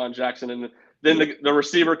in Tavon Jackson, and then the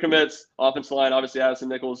receiver commits, offensive line, obviously Addison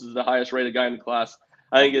Nichols is the highest-rated guy in the class.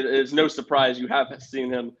 I think it is no surprise you have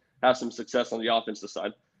seen him have some success on the offensive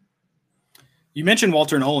side. You mentioned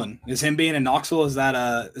Walter Nolan. Is him being in Knoxville, is that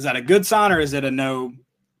a good sign, or is it a no?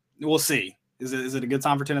 We'll see. Is it a good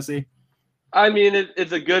sign for Tennessee? I mean,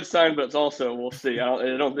 it's a good sign, but it's also, we'll see. I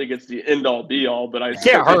don't think it's the end-all, be-all, but I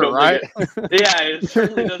can't hurt, right? It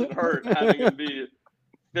certainly doesn't hurt having him be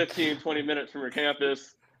 15, 20 minutes from your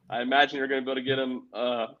campus. I imagine you're going to be able to get him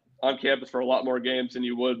on campus for a lot more games than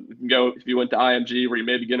you would go if you went to IMG, where you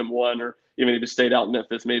maybe get him one, or even if you stayed out in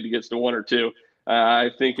Memphis, maybe gets to one or two. I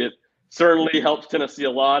think it certainly helps Tennessee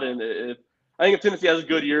a lot. And I think if Tennessee has a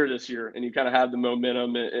good year this year and you kind of have the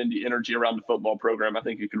momentum and the energy around the football program, I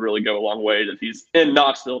think you could really go a long way if he's in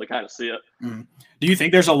Knoxville to kind of see it. Mm-hmm. Do you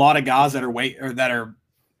think there's a lot of guys that are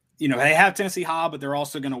they have Tennessee high, but they're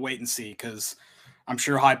also going to wait and see? Because I'm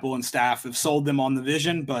sure Heupel and staff have sold them on the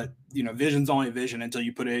vision, but vision's only a vision until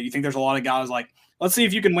you put it. You think there's a lot of guys like, let's see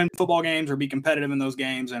if you can win football games or be competitive in those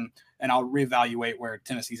games, and I'll reevaluate where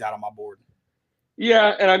Tennessee's out on my board.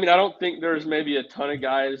 Yeah, and I mean, I don't think there's maybe a ton of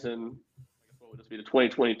guys in what would this be, the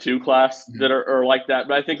 2022 class that are like that.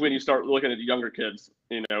 But I think when you start looking at the younger kids,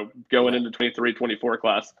 going into 23, 24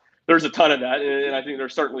 class, there's a ton of that, and I think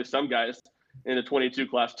there's certainly some guys in the 22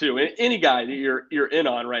 class too. And any guy that you're in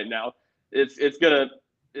on right now, it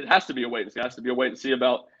has to be a wait and see. It has to be a wait and see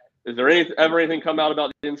about, is there ever anything come out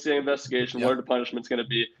about the NCAA investigation? Yep. What are the punishments going to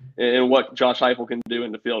be, and what Josh Heupel can do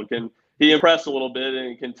in the field? Can he impress a little bit,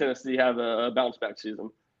 and can Tennessee have a bounce back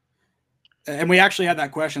season? And we actually had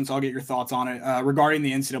that question, so I'll get your thoughts on it regarding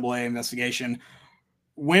the NCAA investigation.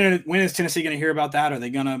 When is Tennessee going to hear about that? Are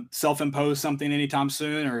they going to self-impose something anytime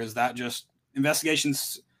soon, or is that just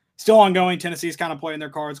investigations still ongoing? Tennessee's kind of playing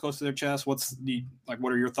their cards close to their chest. What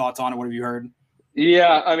are your thoughts on it? What have you heard?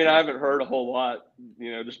 Yeah, I mean, I haven't heard a whole lot,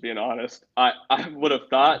 just being honest. I would have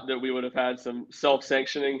thought that we would have had some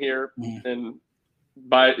self-sanctioning here and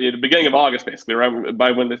by the beginning of August, basically, right,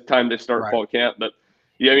 by when the time they start fall camp. But,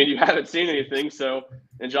 yeah, I mean, you haven't seen anything. So,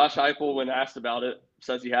 and Josh Heupel, when asked about it,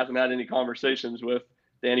 says he hasn't had any conversations with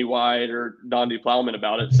Danny White or Donde Plowman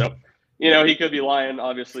about it. So, he could be lying,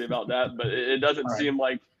 obviously, about that. But it doesn't seem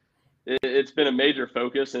like it's been a major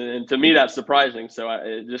focus. And to me, that's surprising. So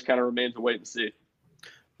it just kind of remains a wait and see.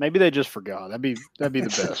 Maybe they just forgot. That'd be the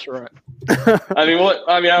best, right? I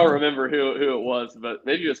don't remember who it was, but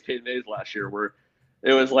maybe it was Caden Hayes last year, where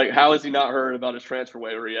it was like, how has he not heard about his transfer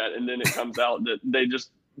waiver yet? And then it comes out that they just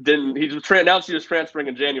didn't. He just announced he was transferring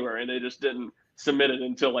in January, and they just didn't submit it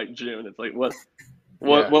until like June. It's like, what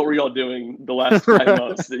were y'all doing the last 5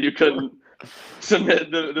 months that you couldn't submit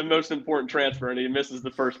the most important transfer, and he misses the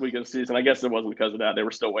first week of the season? I guess it wasn't because of that. They were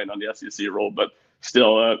still waiting on the SEC rule, but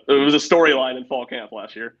still, it was a storyline in fall camp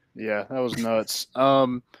last year. Yeah, that was nuts.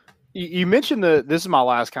 You mentioned this is my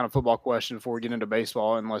last kind of football question before we get into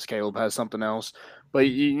baseball, unless Caleb has something else. But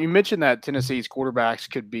you mentioned that Tennessee's quarterbacks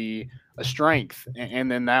could be a strength, and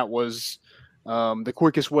then that was the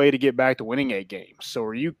quickest way to get back to winning 8 games. So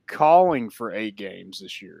are you calling for 8 games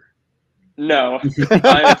this year? No,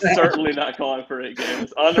 I am certainly not calling for 8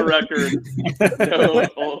 games. On the record,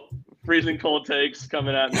 no freezing cold takes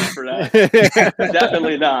coming at me for that.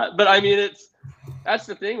 Definitely not. But, I mean, that's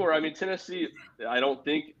the thing where, I mean, Tennessee, I don't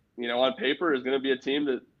think, on paper is going to be a team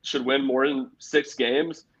that should win more than 6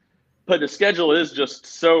 games. But the schedule is just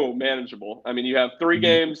so manageable. I mean, you have 3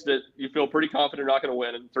 games that you feel pretty confident are not going to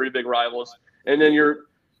win, and 3 big rivals. And then your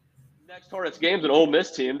next hardest game's an Ole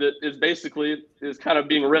Miss team that is kind of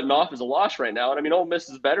being written off as a loss right now. And I mean, Ole Miss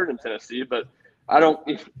is better than Tennessee, but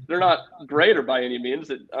they're not greater by any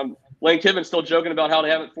means. Lane Kiffin's still joking about how they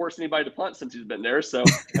haven't forced anybody to punt since he's been there. So,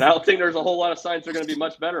 and I don't think there's a whole lot of signs they're going to be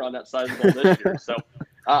much better on that side of the ball this year. So,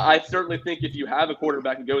 I certainly think if you have a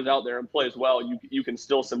quarterback that goes out there and plays well, you can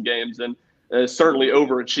steal some games and certainly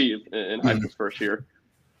overachieve in Heupel's first year.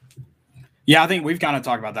 Yeah, I think we've kind of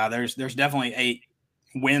talked about that. There's definitely 8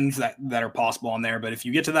 wins that are possible on there, but if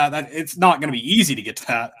you get to that it's not going to be easy to get to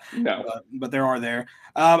that. No, but there are there.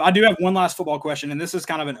 I do have one last football question, and this is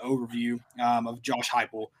kind of an overview of Josh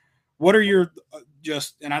Heupel. What are your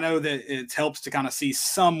and I know that it helps to kind of see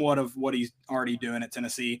somewhat of what he's already doing at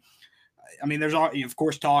Tennessee. I mean, there's of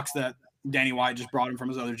course talks that Danny White just brought him from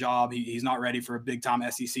his other job. He's not ready for a big time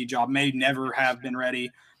SEC job. May never have been ready.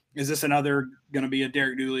 Is this another going to be a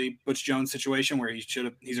Derek Dooley, Butch Jones situation where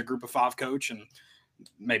he's a group of 5 coach and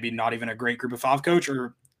maybe not even a great group of 5 coach,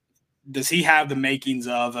 or does he have the makings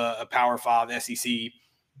of a Power 5 SEC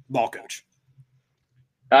ball coach?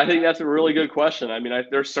 I think that's a really good question. I mean,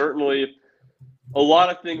 there's certainly a lot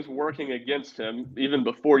of things working against him, even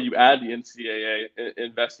before you add the NCAA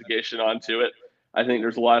investigation onto it. I think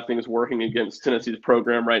there's a lot of things working against Tennessee's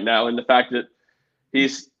program right now, and the fact that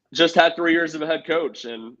he's just had 3 years of a head coach,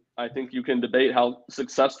 and I think you can debate how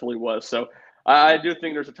successful he was. So I do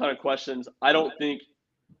think there's a ton of questions. I don't think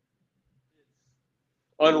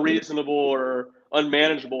unreasonable or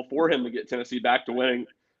unmanageable for him to get Tennessee back to winning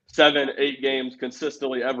 7-8 games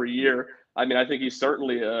consistently every year. I mean, I think he's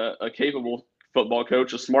certainly a capable football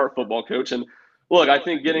coach, a smart football coach. And look, I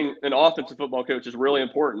think getting an offensive football coach is really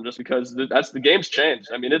important just because the game's changed.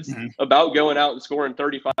 I mean, it's about going out and scoring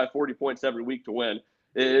 35, 40 points every week to win.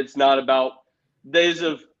 It's not about days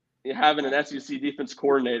of having an SEC defense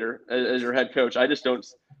coordinator as your head coach. I just don't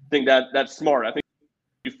think that's smart. I think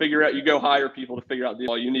you go hire people to figure out the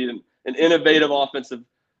ball. You need an innovative offensive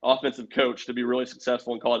coach to be really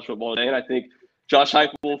successful in college football today. And I think Josh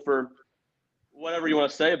Heupel, for whatever you want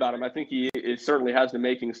to say about him, I think he certainly has the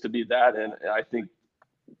makings to be that. And I think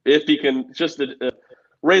if he can just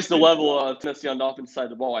raise the level of Tennessee on the offensive side of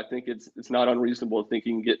the ball, I think it's not unreasonable to think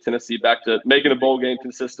he can get Tennessee back to making a bowl game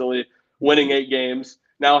consistently, winning 8 games.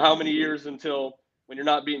 Now, how many years until when you're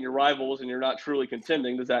not beating your rivals and you're not truly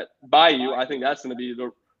contending does that buy you? I think that's going to be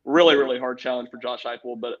the really, really hard challenge for Josh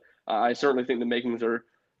Heupel. But I certainly think the makings are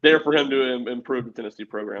there for him to improve the Tennessee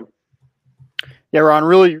program. Yeah, Ron,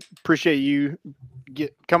 really appreciate you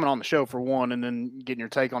coming on the show for one, and then getting your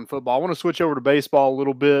take on football. I want to switch over to baseball a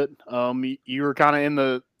little bit. You were kind of in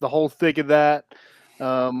the whole thick of that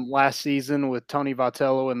last season with Tony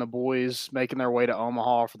Vitello and the boys making their way to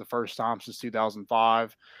Omaha for the first time since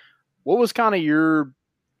 2005. What was kind of your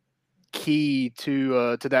key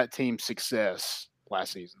to that team's success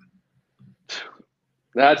last season?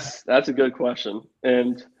 That's a good question.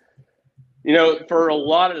 And, for a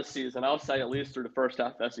lot of the season, I'll say at least through the first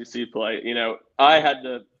half of SEC play, I had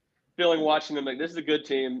the feeling watching them like this is a good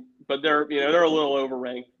team, but they're a little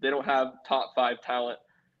overranked. They don't have top 5 talent,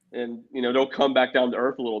 and, they'll come back down to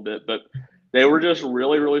earth a little bit. But they were just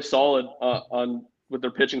really, really solid with their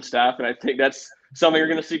pitching staff, and I think that's something you're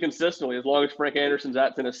going to see consistently as long as Frank Anderson's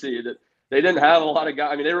at Tennessee. That they didn't have a lot of guys.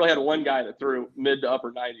 I mean, they really had one guy that threw mid to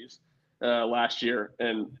upper 90s last year,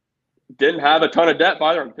 and didn't have a ton of depth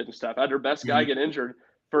either on the pitching staff. Had their best guy get injured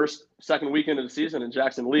second weekend of the season in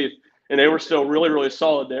Jackson Leaf, and they were still really, really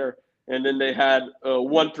solid there. And then they had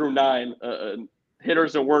 1 through 9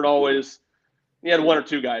 hitters that weren't always. You had 1 or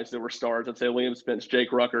 2 guys that were stars. I'd say Liam Spence,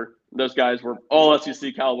 Jake Rucker. Those guys were all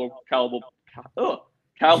SEC caliber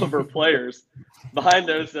players. Behind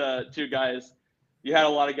those 2 guys, you had a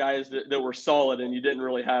lot of guys that were solid, and you didn't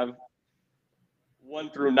really have 1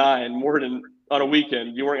 through 9 more than on a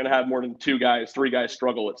weekend. You weren't going to have more than 2 guys, 3 guys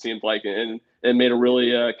struggle, it seemed like, and it made a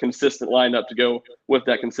really consistent lineup to go with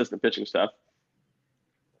that consistent pitching staff.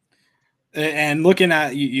 And looking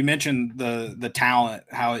at you mentioned the talent,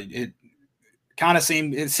 how it kind of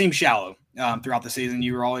seemed shallow throughout the season.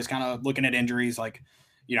 You were always kind of looking at injuries, like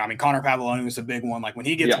Connor Pavolony was a big one. Like when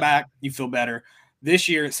he gets back, you feel better. This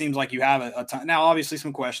year, it seems like you have a ton. Now, obviously,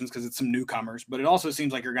 some questions because it's some newcomers, but it also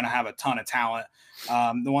seems like you're going to have a ton of talent.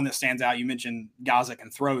 The one that stands out, you mentioned guys that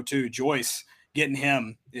can throw too. Joyce, getting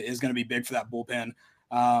him is going to be big for that bullpen.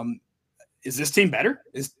 Is this team better?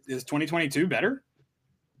 Is 2022 better?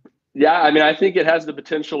 Yeah, I mean, I think it has the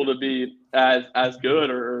potential to be as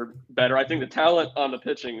good or better. I think the talent on the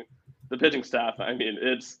pitching staff. I mean,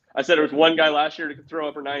 I said there was 1 guy last year that could throw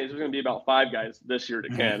upper 90s. There's going to be about 5 guys this year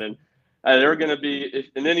that can, and they're going to be.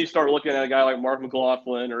 And then you start looking at a guy like Mark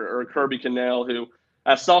McLaughlin or Kirby Cannell, who,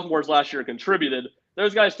 as sophomores last year, contributed.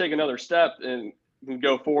 Those guys take another step and can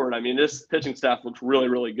go forward. I mean, this pitching staff looks really,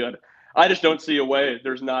 really good. I just don't see a way.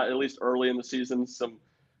 There's not, at least early in the season, some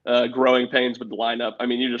growing pains with the lineup. I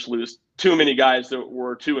mean, you just lose too many guys that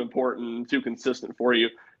were too important, too consistent for you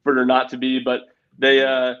for there not to be. But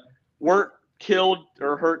they weren't killed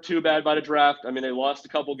or hurt too bad by the draft. I mean, they lost a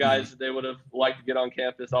couple guys that they would have liked to get on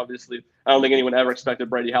campus. Obviously, I don't think anyone ever expected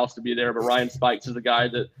Brady House to be there, but Ryan Spikes is a guy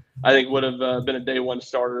that I think would have been a day 1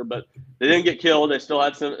 starter. But they didn't get killed. They still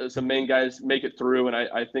had some main guys make it through, and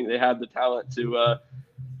I think they have the talent to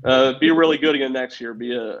be really good again next year,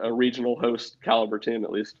 be a regional host caliber team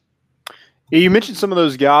at least. Yeah, you mentioned some of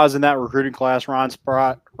those guys in that recruiting class,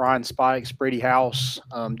 Ryan Spikes, Brady House,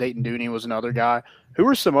 Dayton Dooney was another guy. Who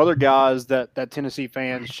are some other guys that Tennessee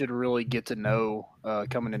fans should really get to know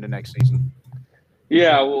coming into next season?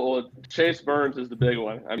 Yeah, well, Chase Burns is the big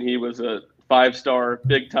one. I mean, he was a 5-star,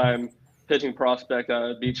 big-time pitching prospect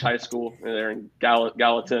out of Beach High School there in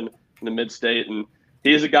Gallatin in the mid-state. And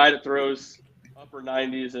he's a guy that throws upper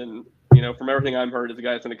 90s. And, from everything I've heard, is a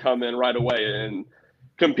guy that's going to come in right away and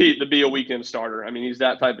compete to be a weekend starter. I mean, he's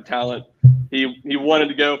that type of talent. He wanted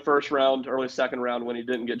to go first round, early second round when he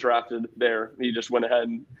didn't get drafted there. He just went ahead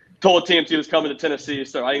and told teams he was coming to Tennessee.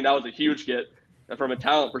 So I think that was a huge get. And from a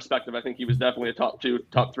talent perspective, I think he was definitely a top 2,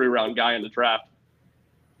 top 3 round guy in the draft.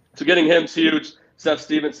 So getting him's huge. Seth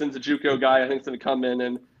Stevenson's a JUCO guy. I think is going to come in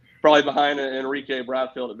and probably behind Enrique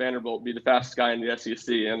Bradfield at Vanderbilt be the fastest guy in the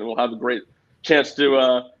SEC. And we'll have a great chance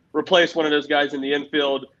to replace one of those guys in the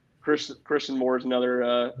infield. Christian Moore is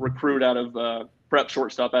another recruit out of prep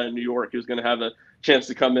shortstop out of New York who's going to have a chance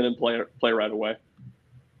to come in and play right away.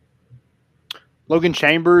 Logan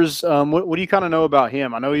Chambers, what do you kind of know about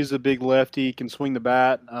him? I know he's a big lefty, can swing the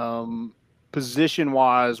bat.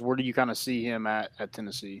 Position-wise, where do you kind of see him at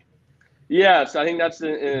Tennessee? Yeah, so I think that's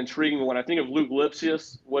an intriguing one. I think if Luke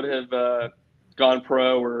Lipsius would have gone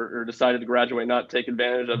pro or decided to graduate, not take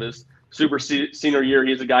advantage of his super senior year,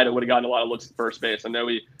 he's a guy that would have gotten a lot of looks at first base. I know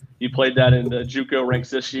he played that in the JUCO ranks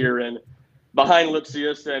this year, and behind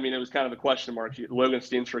Lipsius, I mean, it was kind of a question mark. Logan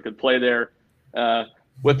Steenstra could play there.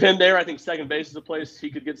 With him there, I think second base is a place he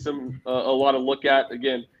could get a lot of look at.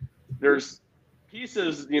 Again, there's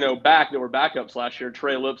pieces, back that were backups last year.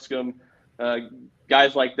 Trey Lipscomb,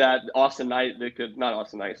 guys like that. Austin Knight, not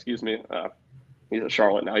Austin Knight, excuse me. He's at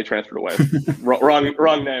Charlotte now. He transferred away.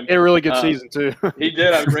 wrong name. He had a really good season too. He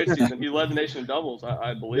did have a great season. He led the nation in doubles,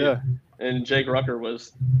 I believe. Yeah. And Jake Rucker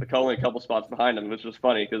was only a couple spots behind him, which was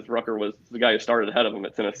funny because Rucker was the guy who started ahead of him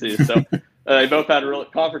at Tennessee. So they both had a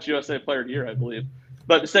Conference USA Player of the Year, I believe.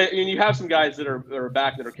 But you have some guys that are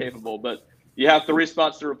back that are capable, but you have 3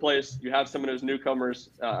 spots to replace. You have some of those newcomers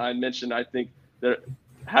I mentioned, I think, that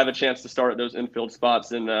have a chance to start at those infield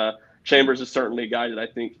spots. And Chambers is certainly a guy that I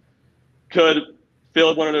think could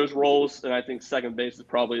fill one of those roles. And I think second base is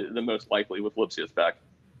probably the most likely with Lipsius back.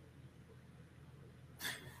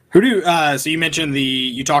 So you mentioned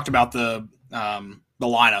you talked about the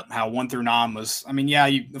lineup, how 1 through 9 was,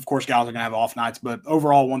 of course guys are going to have off nights, but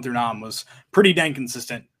overall 1 through 9 was pretty dang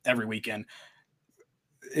consistent every weekend.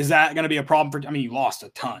 Is that going to be a problem you lost a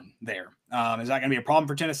ton there. Is that going to be a problem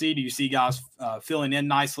for Tennessee? Do you see guys filling in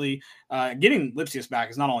nicely? Getting Lipsius back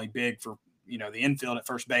is not only big for, the infield at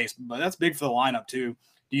first base, but that's big for the lineup too.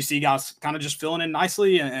 Do you see guys kind of just filling in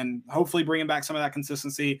nicely and hopefully bringing back some of that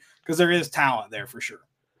consistency? Because there is talent there for sure.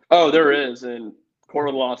 Oh, there is. And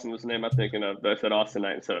Corwin Lawson was the name I'm thinking of. I said Austin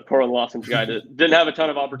Knight instead of Corwin Lawson's a guy that didn't have a ton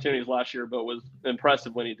of opportunities last year, but was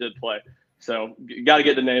impressive when he did play. So you got to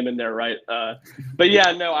get the name in there, right? But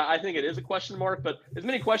yeah, no, I think it is a question mark, but as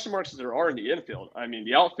many question marks as there are in the infield. I mean,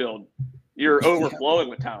 the outfield, you're overflowing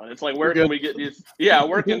with talent. It's like, where can we get these? Yeah,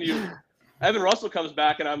 where can you? Evan Russell comes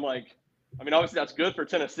back, and I'm like, obviously that's good for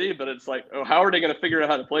Tennessee, but it's like, how are they going to figure out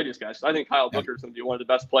how to play these guys? So I think Kyle Booker is going to be one of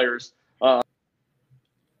the best players on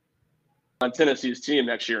Tennessee's team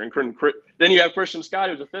next year. And then you have Christian Scott,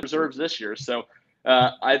 who's a fifth reserves this year. So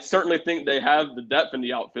I certainly think they have the depth in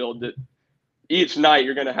the outfield that each night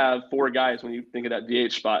you're going to have 4 guys when you think of that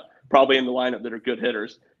DH spot, probably in the lineup that are good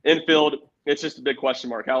hitters. Infield, it's just a big question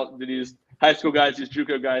mark. How do these high school guys, these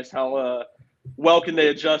JUCO guys, how well can they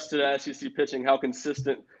adjust to the SEC pitching? How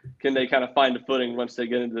consistent can they kind of find a footing once they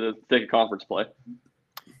get into the thick of conference play?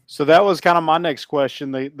 So that was kind of my next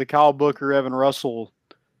question, the Kyle Booker, Evan Russell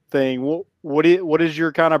thing. What is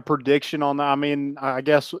your kind of prediction on that? I mean, I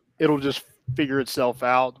guess it'll just figure itself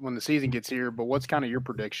out when the season gets here, but what's kind of your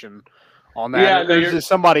prediction on that? Yeah, or is it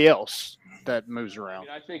somebody else that moves around?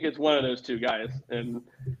 I think it's one of those 2 guys, and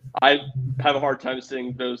I have a hard time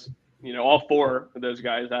seeing those, all 4 of those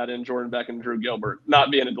guys, add in Jordan Beck and Drew Gilbert,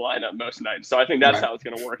 not being in the lineup most nights. So I think that's how it's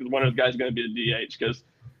going to work. One of those guys is going to be the DH because,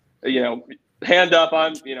 hand up,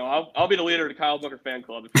 I'll be the leader of the Kyle Booker fan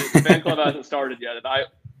club. If the fan club hasn't started yet, and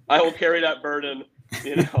I will carry that burden.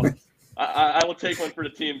 I will take one for the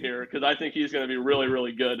team here because I think he's going to be really,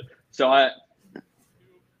 really good. So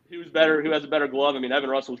who has a better glove? I mean, Evan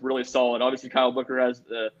Russell's really solid. Obviously, Kyle Booker has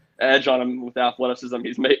the edge on him with athleticism.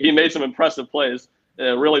 He made some impressive plays,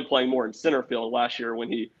 really playing more in center field last year when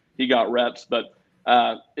he got reps. But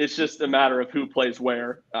it's just a matter of who plays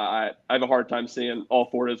where. I have a hard time seeing all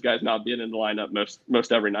 4 of those guys not being in the lineup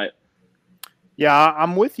most every night. Yeah,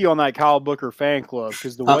 I'm with you on that Kyle Booker fan club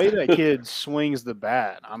because the way that kid swings the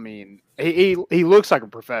bat, I mean, he looks like a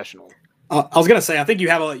professional. I was gonna say, I think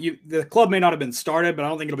the club may not have been started, but I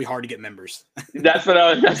don't think it'll be hard to get members. That's what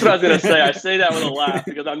I was gonna say. I say that with a laugh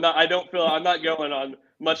because I'm not going on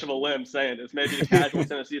much of a limb saying this. Maybe the casual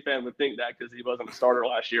Tennessee fan would think that because he wasn't a starter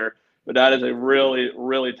last year, but that is a really,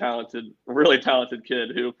 really talented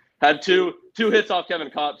kid who had two hits off Kevin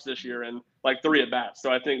Kopps this year and like 3 at bats.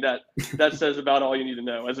 So I think that says about all you need to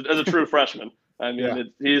know as a true freshman. I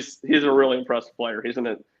mean, he's a really impressive player. He's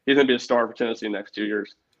gonna be a star for Tennessee in the next 2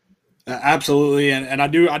 years. Absolutely, and I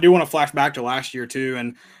do want to flash back to last year too.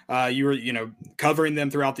 And you were covering them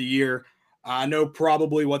throughout the year. I know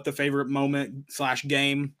probably what the favorite moment /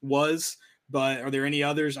 game was, but are there any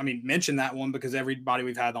others? I mean, mention that one because everybody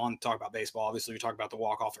we've had on talk about baseball. Obviously, we talk about the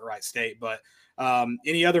walk off at Wright State, but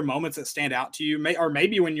any other moments that stand out to you, or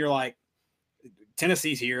maybe when you're like,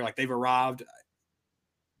 Tennessee's here, like they've arrived.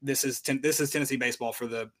 This is Tennessee baseball for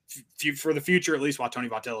the future, at least while Tony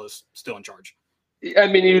Vitello is still in charge. I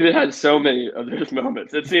mean, you had so many of those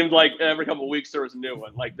moments. It seemed like every couple of weeks there was a new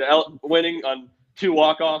one. Like winning on 2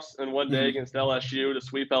 walk-offs in one day against LSU to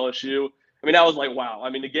sweep LSU. I mean, that was like, wow. I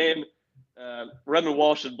mean, the game, Redmond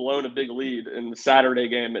Walsh had blown a big lead in the Saturday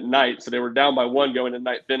game at night, so they were down by 1 going to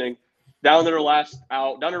ninth inning, down their last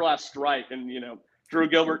strike, and Drew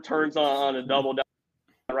Gilbert turns on a double down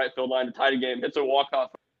the right field line to tie the game, hits a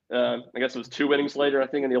walk-off. I guess it was 2 innings later, I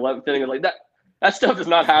think, in the 11th inning. Like that stuff does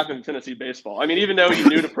not happen in Tennessee baseball. I mean, even though you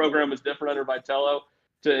knew the program was different under Vitello,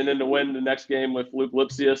 and then to win the next game with Luke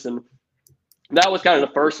Lipsius, and that was kind of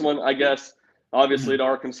the first one, I guess. Obviously, at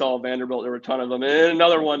Arkansas, Vanderbilt, there were a ton of them. And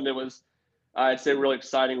another one that was, I'd say, really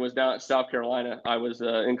exciting was down at South Carolina. I was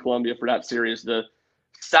in Columbia for that series. The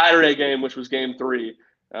Saturday game, which was Game 3,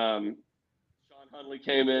 Sean Hundley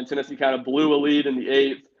came in. Tennessee kind of blew a lead in the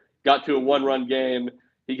 8th, got to a 1-run game.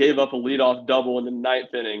 He gave up a leadoff double in the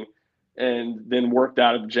 9th inning, and then worked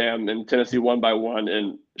out of jam, and Tennessee won by 1.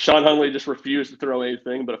 And Sean Hundley just refused to throw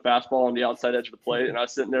anything but a fastball on the outside edge of the plate. And I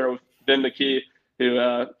was sitting there with Ben McKee,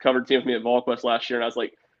 who covered team with me at VolQuest last year, and I was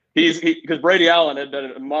like, because Brady Allen had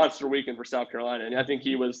been a monster weekend for South Carolina, and I think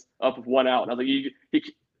he was up with 1 out. And I was like,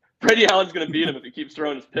 Brady Allen's going to beat him if he keeps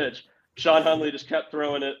throwing his pitch. Sean Hundley just kept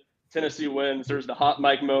throwing it. Tennessee wins. There's the hot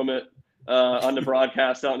mic moment on the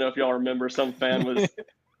broadcast. I don't know if y'all remember. Some fan was –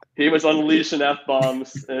 he was unleashing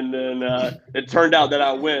F-bombs, and then it turned out that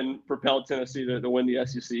that win propelled Tennessee to win the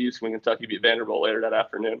SEC East when Kentucky beat Vanderbilt later that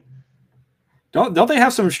afternoon. Don't they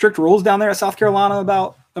have some strict rules down there at South Carolina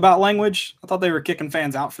about language? I thought they were kicking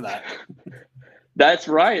fans out for that. That's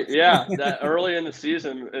right. Yeah, that early in the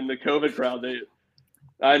season in the COVID crowd,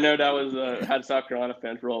 I know that was had South Carolina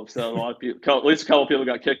fans real upset. A lot of people, at least a couple of people,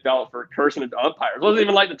 got kicked out for cursing at the umpires. It wasn't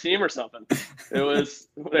even like the team or something. They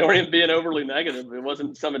weren't even being overly negative. It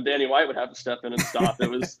wasn't something Danny White would have to step in and stop. It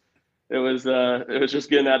was just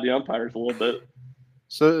getting at the umpires a little bit.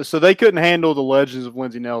 So they couldn't handle the legends of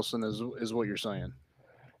Lindsey Nelson, is what you're saying.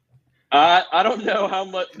 I don't know how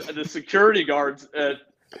much the security guards at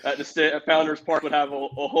the Founders Park would have a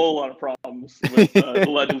whole lot of problems with the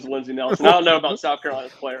legends of Lindsey Nelson. I don't know about South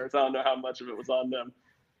Carolina's players. I don't know how much of it was on them.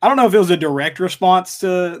 I don't know if it was a direct response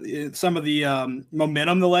to some of the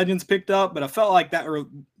momentum the legends picked up, but I felt like that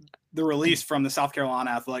the release from the South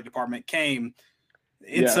Carolina athletic department came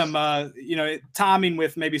in some timing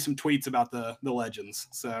with maybe some tweets about the legends.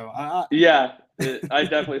 So I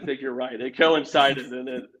definitely think you're right. It coincided, and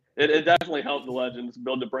it definitely helped the legends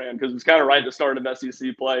build the brand, because it's kind of right at the start of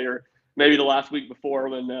SEC play, or maybe the last week before,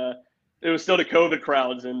 when it was still the COVID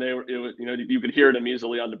crowds, and you could hear them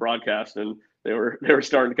easily on the broadcast, and they were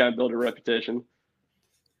starting to kind of build a reputation.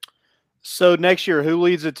 So next year, who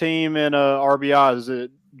leads the team in RBI? Is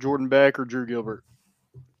it Jordan Beck or Drew Gilbert?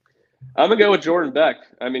 I'm going to go with Jordan Beck.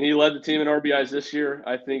 I mean, he led the team in RBIs this year.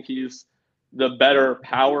 I think he's the better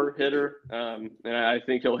power hitter, and I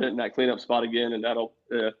think he'll hit in that cleanup spot again, and that'll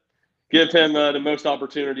give him the most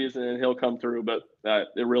opportunities, and he'll come through. But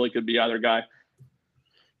it really could be either guy.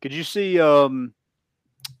 Could you see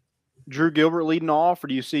Drew Gilbert leading off, or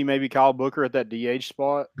do you see maybe Kyle Booker at that DH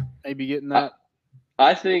spot maybe getting that?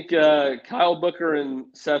 I think Kyle Booker and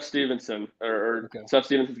Seth Stevenson, Seth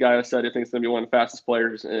Stevenson's guy I said he thinks is going to be one of the fastest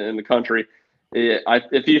players in the country.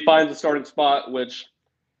 If he finds a starting spot, which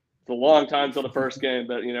it's a long time until the first game,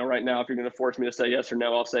 but right now, if you're going to force me to say yes or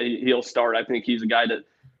no, I'll say he'll start. I think he's a guy that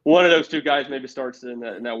one of those two guys maybe starts in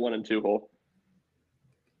that 1 and 2 hole.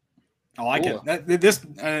 I like it. This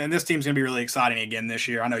team's going to be really exciting again this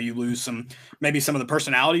year. I know you lose maybe some of the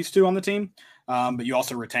personalities too on the team, but you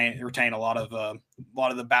also retain a lot of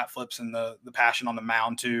the bat flips and the passion on the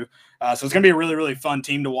mound too. So it's going to be a really, really fun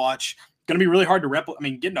team to watch. It's going to be really hard to replicate. I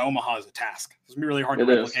mean, getting to Omaha is a task. It's going to be really hard to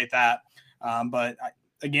replicate that. But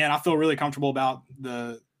again, I feel really comfortable about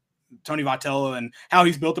the Tony Vitello and how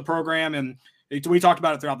he's built the program. And we talked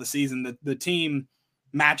about it throughout the season. The team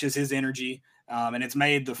matches his energy. And it's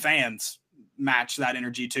made the fans match that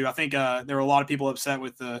energy too. I think there were a lot of people upset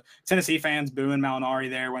with the Tennessee fans booing Molinari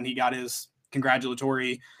there when he got his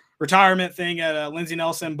congratulatory retirement thing at Lindsey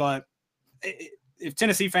Nelson. But if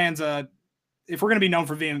Tennessee fans, if we're going to be known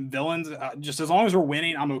for being villains, just as long as we're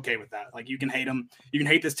winning, I'm okay with that. Like, you can hate them. You can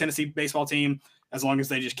hate this Tennessee baseball team as long as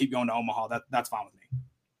they just keep going to Omaha. That's fine with me.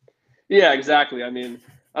 Yeah, exactly. I mean,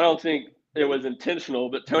 I don't think it was intentional,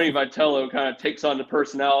 but Tony Vitello kind of takes on the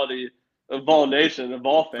personality of Vol Nation, of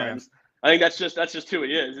all fans. Right. I think that's just who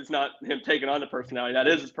he is. It's not him taking on the personality. That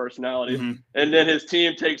is his personality. Mm-hmm. And then his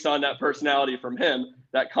team takes on that personality from him,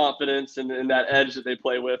 that confidence and that edge that they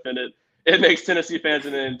play with. And it makes Tennessee fans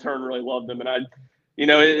in turn really love them. And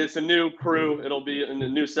it's a new crew. It'll be a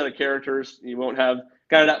new set of characters. You won't have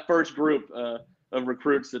kind of that first group of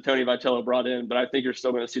recruits that Tony Vitello brought in, but I think you're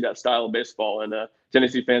still going to see that style of baseball, and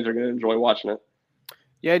Tennessee fans are going to enjoy watching it.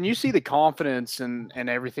 Yeah, and you see the confidence and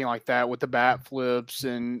everything like that with the bat flips,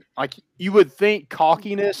 and like you would think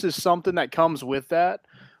cockiness is something that comes with that,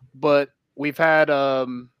 but we've had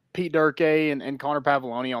Pete Durkee and Connor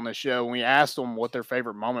Pavoloni on the show, and we asked them what their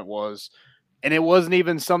favorite moment was, and it wasn't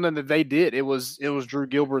even something that they did. It was Drew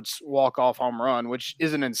Gilbert's walk-off home run, which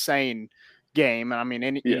is an insane game, and I mean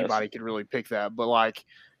anybody could really pick that, but like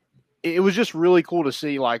it was just really cool to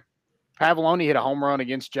see. Like Pavoloni hit a home run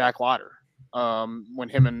against Jack Leiter when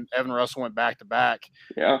him and Evan Russell went back to back.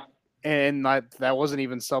 Yeah. And that wasn't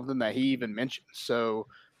even something that he even mentioned. So,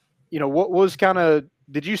 what was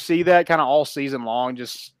did you see that kind of all season long?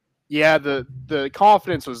 Just, yeah, the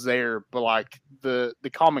confidence was there, but like the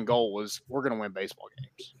common goal was we're going to win baseball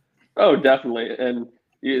games. Oh, definitely. And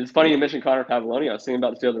it's funny you mentioned Connor Pavoloni. I was thinking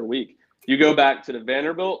about this the other week. You go back to the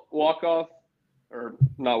Vanderbilt walk-off, or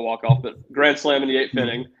not walk-off, but grand slam in the 8th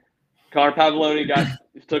inning. Connor Pavoloni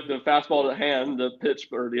took the fastball to the hand, the pitch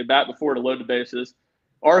or the bat before to load the bases.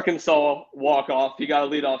 Arkansas walk-off, he got a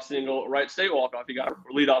leadoff single. Wright State walk-off, he got a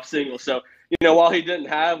leadoff single. So, while he didn't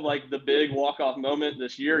have like the big walk-off moment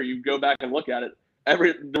this year, you go back and look at it.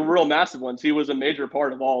 The real massive ones, he was a major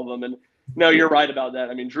part of all of them. And no, you're right about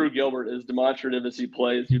that. I mean, Drew Gilbert, as demonstrative as he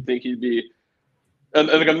plays, you'd think he'd be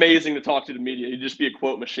like amazing to talk to the media. He'd just be a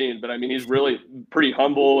quote machine. But I mean, he's really pretty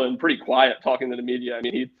humble and pretty quiet talking to the media. I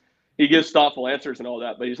mean, he gives thoughtful answers and all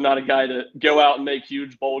that, but he's not a guy to go out and make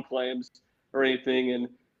huge, bold claims or anything. And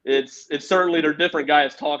it's certainly there are different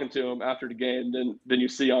guys talking to him after the game than you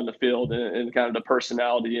see on the field, and kind of the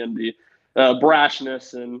personality and the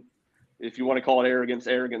brashness, and if you want to call it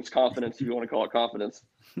arrogance, confidence, if you want to call it confidence.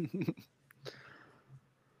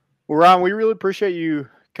 Well, Ryan, we really appreciate you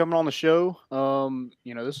coming on the show.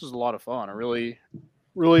 This was a lot of fun. I really,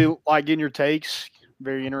 really like getting your takes.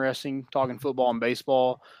 Very interesting talking football and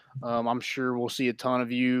baseball. I'm sure we'll see a ton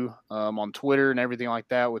of you on Twitter and everything like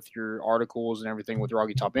that with your articles and everything with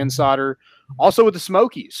Rocky Top Insider. Also with the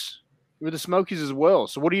Smokies. With the Smokies as well.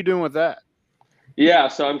 So what are you doing with that? Yeah,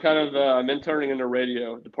 so I'm kind of I'm interning in the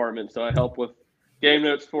radio department. So I help with game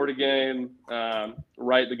notes for the game,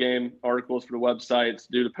 write the game articles for the websites,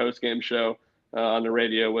 do the post-game show on the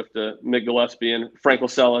radio with the Mick Gillespie and Frank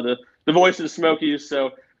Lacella, the voice of the Smokies.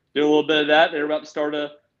 So doing a little bit of that. They're about to start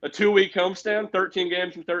a 2-week homestand, 13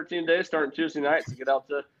 games in 13 days, starting Tuesday night. So get out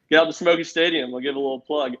to Smoky Stadium. We'll give a little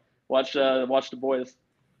plug. Watch the boys.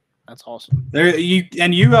 That's awesome.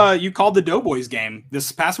 You called the Doughboys game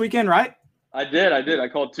this past weekend, right? I did. I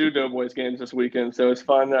called 2 Doughboys games this weekend, so it's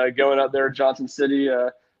fun going out there, Johnson City,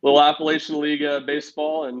 little Appalachian League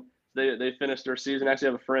baseball, and they finished their season. I actually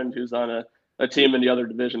have a friend who's on a team in the other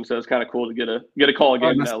division, so it's kind of cool to get a call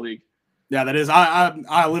game in that league. Yeah, that is.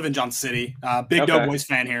 I live in Johnson City. Big Doughboys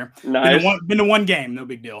fan here. Nice. Been to one game, no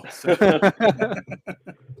big deal. So.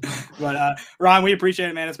 But Ryan, we appreciate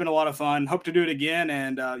it, man. It's been a lot of fun. Hope to do it again.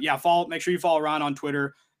 And make sure you follow Ryan on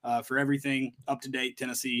Twitter for everything up to date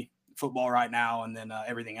Tennessee football right now, and then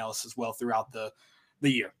everything else as well throughout the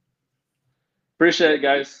year. Appreciate it,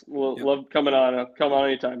 guys. We'll love coming on. Come on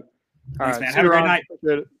anytime. Thanks, man. Have a great night.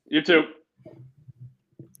 You too.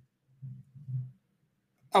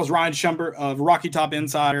 That was Ryan Schumpert of Rocky Top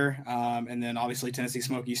Insider, and then obviously Tennessee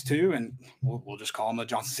Smokies too, and we'll just call him a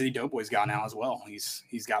Johnson City Doughboys guy now as well.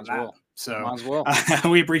 He's got that. Well. So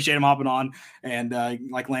we appreciate him hopping on, and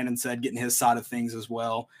like Landon said, getting his side of things as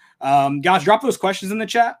well. Guys, drop those questions in the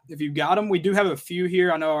chat if you've got them. We do have a few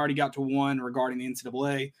here. I know I already got to one regarding the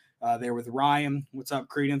NCAA there with Ryan. What's up,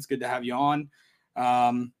 Credence? Good to have you on.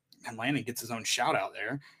 And Landon gets his own shout out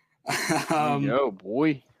there. Yo,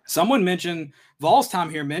 boy. Someone mentioned Vol's time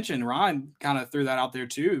here. Ryan kind of threw that out there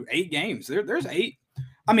too. 8 games. There's 8.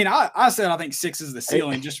 I mean, I said I think 6 is the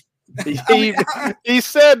ceiling. Just he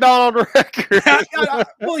said not on record.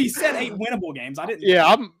 Well, he said 8 winnable games. I didn't.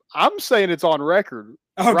 Yeah, I'm saying it's on record.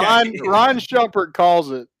 Okay. Ryan Schumpert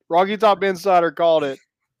calls it. Rocky Top Insider called it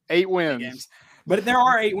 8 wins. 8 games. But there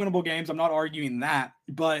are 8 winnable games. I'm not arguing that.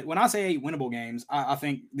 But when I say 8 winnable games, I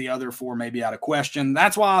think the other 4 may be out of question.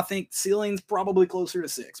 That's why I think ceiling's probably closer to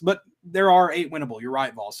 6. But there are 8 winnable. You're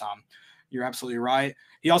right, Volstom. You're absolutely right.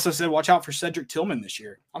 He also said, watch out for Cedric Tillman this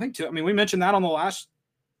year. We mentioned that on the last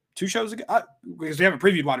 2 shows ago because we haven't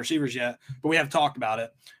previewed wide receivers yet, but we have talked about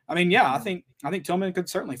it. I mean, yeah, I think Tillman could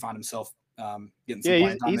certainly find himself getting some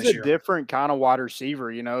playing time this year. He's a different kind of wide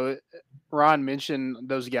receiver. Ryan mentioned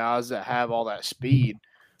those guys that have all that speed.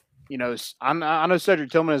 I know Cedric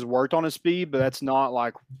Tillman has worked on his speed, but that's not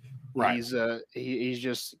like right. He's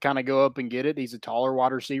just kind of go up and get it. He's a taller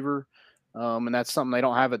wide receiver. And that's something they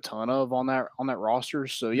don't have a ton of on that roster.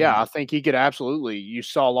 So yeah, I think he could absolutely. You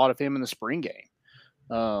saw a lot of him in the spring game.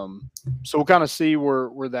 So we'll kind of see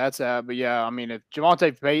where that's at. But yeah, I mean, if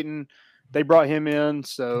Javonte Payton, they brought him in,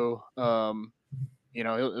 so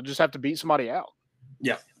he'll just have to beat somebody out.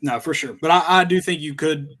 Yeah, no, for sure. But I do think you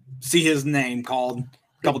could see his name called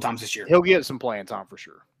a couple times this year. He'll get some playing time for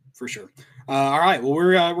sure. For sure. All right. Well,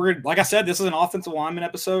 we're like I said, this is an offensive lineman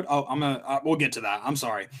episode. Oh, we'll get to that. I'm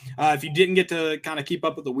sorry. If you didn't get to kind of keep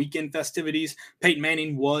up with the weekend festivities, Peyton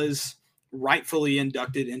Manning was rightfully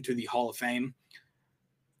inducted into the Hall of Fame.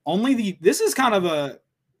 This is kind of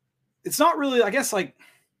it's not really, I guess, like,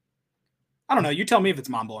 I don't know. You tell me if it's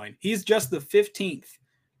mind blowing. He's just the 15th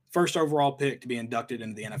first overall pick to be inducted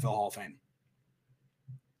into the NFL Hall of Fame.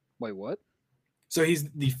 Wait, what? So he's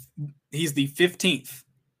the 15th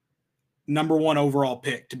number one overall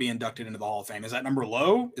pick to be inducted into the Hall of Fame. Is that number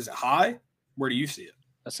low? Is it high? Where do you see it?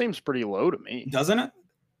 That seems pretty low to me. Doesn't it?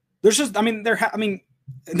 There's just,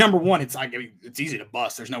 number one, it's like, it's easy to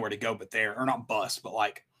bust. There's nowhere to go but there, or not bust, but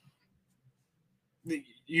like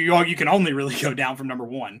you can only really go down from number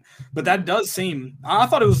one. But that does seem, I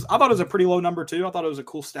thought it was a pretty low number too. I thought it was a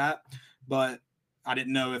cool stat, but I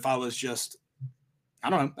didn't know if I was just, I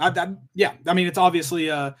don't know. Yeah. I mean, it's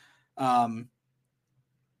obviously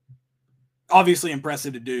obviously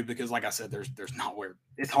impressive to do because, like I said, there's nowhere.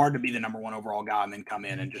 It's hard to be the number one overall guy and then come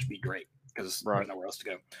in and just be great because there's nowhere else to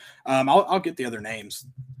go. I'll get the other names.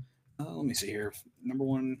 Let me see here. Number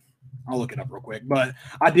one, I'll look it up real quick. But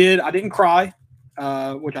I didn't cry,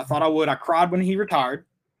 which I thought I would. I cried when he retired.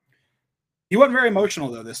 He wasn't very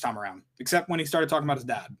emotional though this time around, except when he started talking about his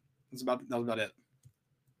dad. That was about it.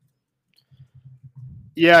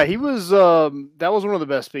 Yeah, he was. That was one of the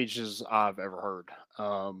best speeches I've ever heard.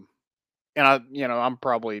 And I'm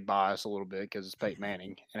probably biased a little bit because it's Peyton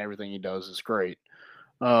Manning and everything he does is great.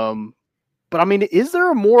 But I mean, is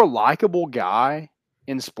there a more likable guy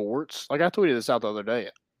in sports? Like I tweeted this out the other day.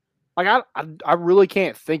 Like I really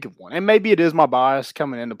can't think of one. And maybe it is my bias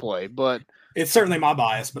coming into play, but it's certainly my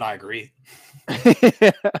bias, but I agree.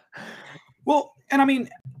 Well, and I mean,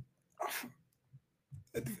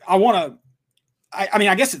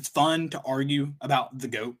 I guess it's fun to argue about the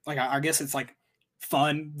GOAT. Like, I guess it's like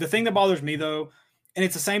fun. The thing that bothers me though, and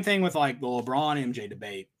it's the same thing with like the LeBron MJ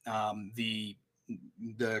debate, the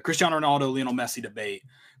Cristiano Ronaldo, Lionel Messi debate,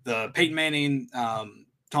 the Peyton Manning,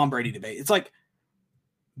 Tom Brady debate. It's like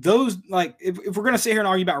those, like, if we're going to sit here and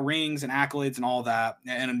argue about rings and accolades and all that,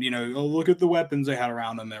 and, look at the weapons they had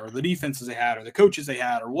around them or the defenses they had or the coaches they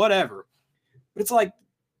had or whatever. But it's like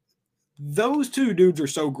those two dudes are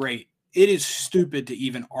so great. It is stupid to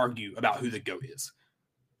even argue about who the GOAT is.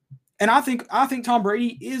 And I think Tom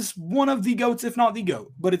Brady is one of the GOATs, if not the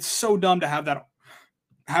GOAT. But it's so dumb to have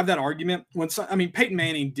that argument Peyton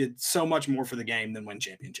Manning did so much more for the game than win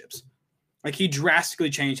championships. Like, he drastically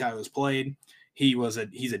changed how it was played. He's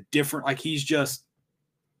a different, like, he's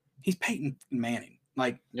Peyton Manning.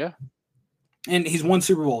 Like, yeah. And he's won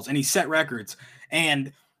Super Bowls and he set records.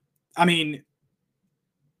 And I mean,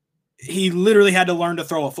 he literally had to learn to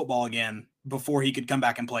throw a football again before he could come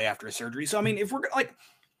back and play after his surgery. So, I mean, if we're like,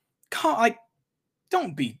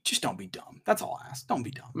 don't be dumb. That's all I ask. Don't be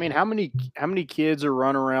dumb. I mean, how many kids are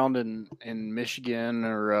running around in Michigan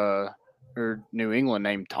or New England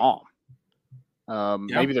named Tom?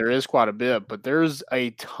 Maybe there is quite a bit, but there's a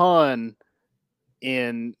ton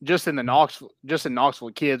in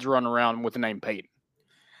Knoxville kids running around with the name Peyton.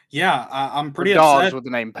 Yeah, I'm pretty dogs upset with the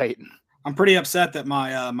name Peyton. I'm pretty upset that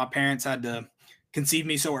my parents had to conceive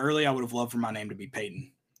me so early. I would have loved for my name to be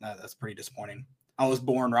Peyton. That's pretty disappointing. I was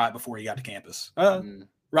born right before he got to campus.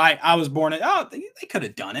 Right, I was born they could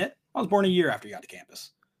have done it. I was born a year after he got to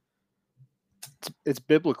campus. It's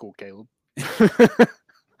biblical, Caleb.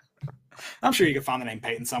 I'm sure you can find the name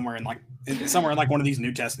Peyton somewhere in one of these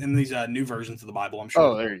new versions of the Bible. I'm sure.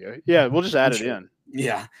 Oh, there you go. Yeah, we'll just add it in.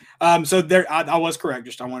 Yeah. So there, I was correct.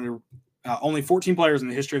 I wanted to. Only 14 players in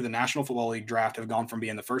the history of the National Football League draft have gone from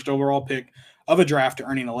being the first overall pick of a draft to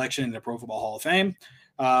earning an election in the Pro Football Hall of Fame.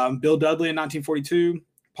 Bill Dudley in 1942,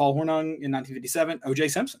 Paul Hornung in 1957, O.J.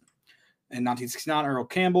 Simpson in 1969, Earl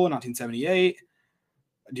Campbell in 1978.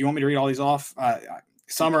 Do you want me to read all these off?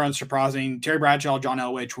 Some are unsurprising. Terry Bradshaw, John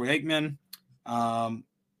Elway, Troy Aikman. I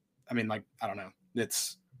don't know.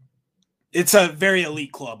 It's a very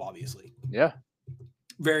elite club, obviously. Yeah.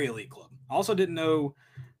 Very elite club. I also didn't know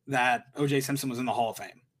that O.J. Simpson was in the Hall of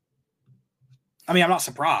Fame. I mean, I'm not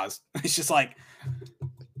surprised. It's just like,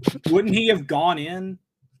 wouldn't he have gone in?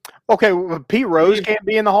 Okay, well, Pete Rose can't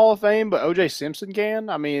be in the Hall of Fame, but O.J. Simpson can.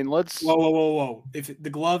 I mean, let's. Whoa! If the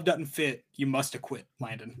glove doesn't fit, you must have quit,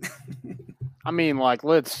 Landon. I mean, like,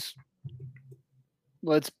 let's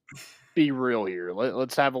let's be real here.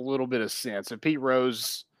 Let's have a little bit of sense. If Pete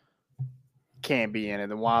Rose can't be in it,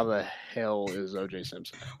 then why the hell is O.J.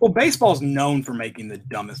 Simpson? Well, baseball's known for making the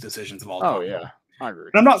dumbest decisions of all time. Oh, yeah. I agree.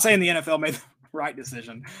 And I'm not saying the NFL made the right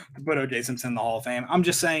decision to put O.J. Simpson in the Hall of Fame. I'm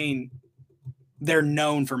just saying they're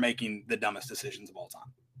known for making the dumbest decisions of all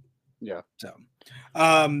time. Yeah. So,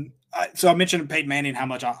 I mentioned Peyton Manning, how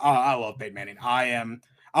much I love Peyton Manning.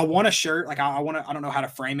 I want a shirt. Like I don't know how to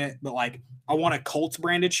frame it, but like I want a Colts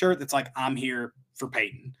branded shirt that's like, I'm here for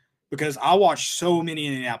Peyton, because I watched so many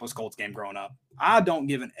Indianapolis Colts games growing up. I don't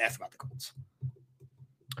give an F about the Colts.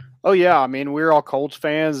 Oh yeah. I mean, we're all Colts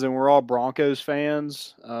fans and we're all Broncos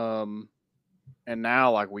fans. And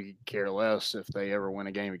now like we care less if they ever win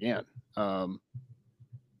a game again. And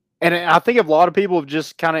I think a lot of people have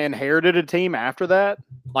just kind of inherited a team after that.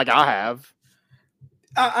 Like I have.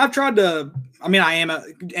 I've tried to. I mean, I am, and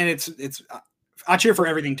it's. I cheer for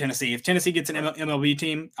everything Tennessee. If Tennessee gets an MLB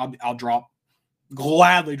team, I'll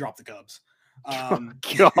gladly drop the Cubs.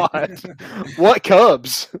 God, what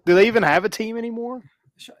Cubs? Do they even have a team anymore?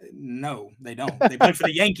 No, they don't. They play for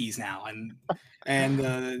the Yankees now, and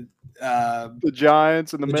the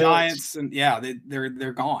Giants and the Giants, and yeah,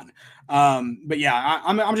 they're gone. But yeah,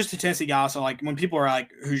 I'm just a Tennessee guy. So like when people are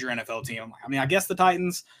like, "Who's your NFL team?" I'm like, I mean, I guess the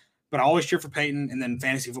Titans. But I always cheer for Peyton, and then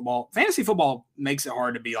fantasy football. Fantasy football makes it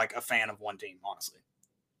hard to be like a fan of one team, honestly.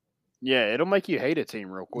 Yeah, it'll make you hate a team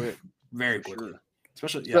real quick. Very quickly. Sure.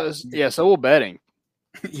 Especially, so will betting.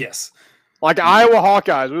 Yes. Like Iowa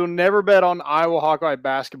Hawkeyes. We will never bet on Iowa Hawkeye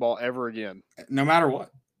basketball ever again. No matter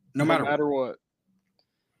what. No matter what.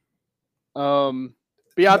 But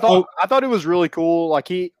yeah, I thought it was really cool. Like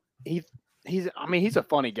he's a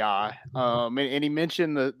funny guy. And he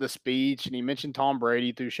mentioned the speech, and he mentioned Tom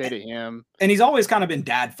Brady threw shade at him. And he's always kind of been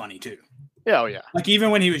dad funny too. Yeah, oh yeah. Like even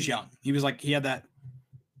when he was young, he was like, he had that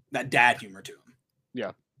dad humor to him.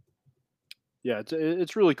 Yeah. Yeah,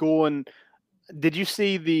 it's really cool. And did you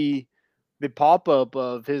see the pop-up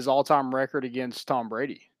of his all-time record against Tom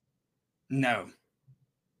Brady? No.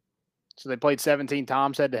 So they played 17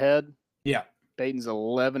 times head-to-head? Yeah. Peyton's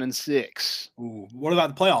 11-6. Ooh, what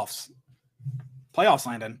about the playoffs? Playoffs,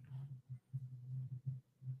 Landon.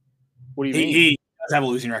 What do you mean? He does have a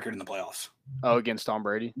losing record in the playoffs. Oh, against Tom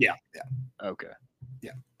Brady? Yeah. Okay.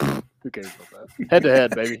 Yeah. Who cares about that?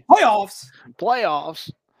 Head-to-head, baby.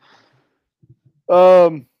 Playoffs.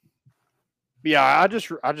 Yeah, I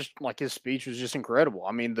just like his speech was just incredible.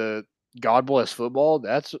 I mean, the God bless football,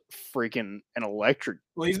 that's freaking an electric.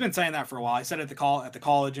 Well, he's been saying that for a while. He said it at the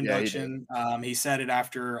college induction. He said it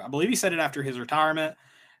after, I believe he said it after his retirement.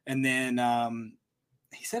 And then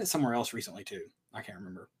he said it somewhere else recently too. I can't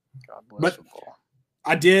remember. God bless football.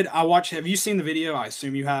 I watched. Have you seen the video? I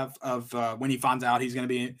assume you have, of when he finds out he's going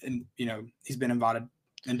to be, he's been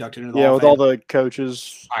inducted into the Hall of with Fame. all the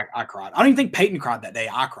coaches. I cried. I don't even think Peyton cried that day.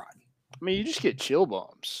 I cried. I mean, you just get chill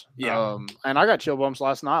bumps. Yeah. And I got chill bumps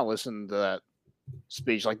last night listening to that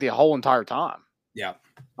speech, like the whole entire time. Yeah.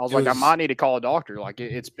 I was I might need to call a doctor. Like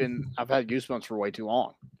I've had goosebumps for way too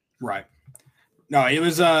long. Right. No, it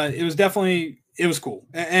was definitely, it was cool.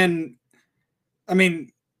 And I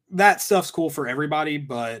mean, that stuff's cool for everybody,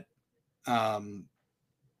 but I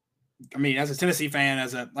mean, as a Tennessee fan,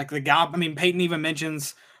 Peyton even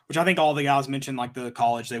mentions, which I think all the guys mentioned, like the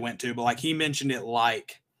college they went to, but like he mentioned it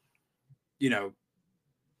like,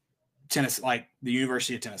 Tennessee, like the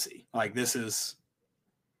University of Tennessee. Like this is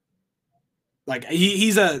like the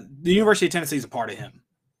University of Tennessee is a part of him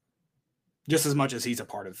just as much as he's a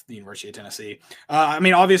part of the University of Tennessee. I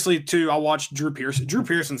mean, obviously too, I watched Drew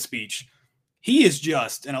Pearson's speech. He is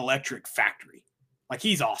just an electric factory. Like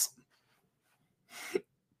he's awesome.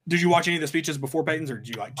 Did you watch any of the speeches before Peyton's, or did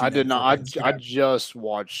you like? I did not. I just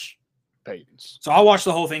watched Peyton's. So I watched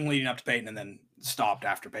the whole thing leading up to Peyton, and then stopped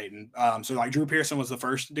after Peyton. So like Drew Pearson was the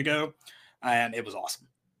first to go, and it was awesome.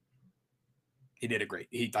 He did a great.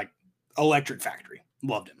 He like electric factory.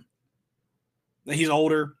 Loved him. He's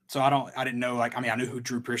older, so I didn't know. Like, I mean, I knew who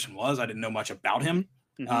Drew Pearson was. I didn't know much about him.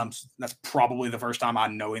 So that's probably the first time I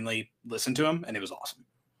knowingly listened to him, and it was awesome.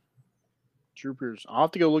 Drew Pearson. I'll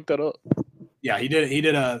have to go look that up. Yeah, he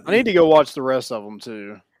did a. I need to go watch the rest of them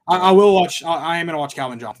too. I will watch. I am going to watch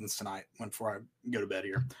Calvin Johnson's tonight before I go to bed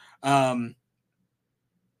here.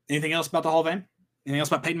 Anything else about the Hall of Fame? Anything else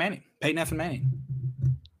about Peyton Manning? Peyton F. and Manning?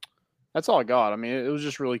 That's all I got. I mean, it was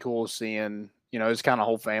just really cool seeing, his kind of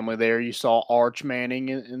whole family there. You saw Arch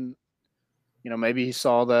Manning and maybe he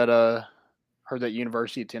saw that, heard that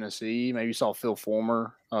University of Tennessee. Maybe you saw Phil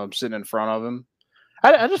Fulmer sitting in front of him.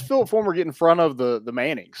 I just Phil Fulmer get in front of the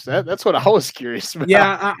Mannings. That's what I was curious about.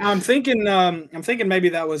 Yeah, I'm thinking maybe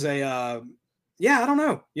that was a Yeah, I don't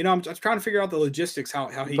know. I'm trying to figure out the logistics, how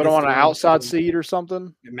he put him on an outside seat or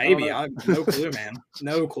something. Maybe. I have no clue, man.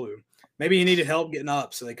 No clue. Maybe he needed help getting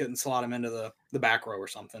up, so they couldn't slot him into the back row or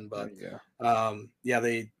something. But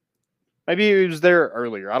maybe he was there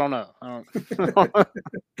earlier. I don't know.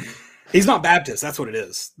 He's not Baptist. That's what it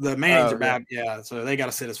is. The Mannings are Baptist. Yeah, so they got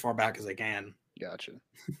to sit as far back as they can. Gotcha.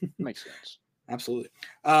 Makes sense. Absolutely.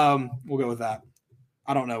 We'll go with that.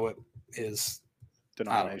 I don't know what his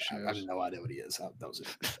denomination is. I have no idea what he is. That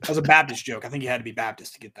was a Baptist joke. I think you had to be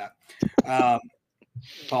Baptist to get that.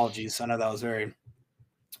 Apologies. I know that was very,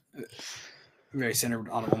 very centered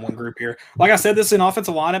on one group here. Like I said, this is an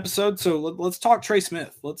offensive line episode, so let's talk Trey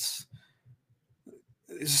Smith.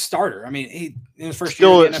 He's a starter. I mean, he in his first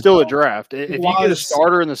year still a draft. If you get a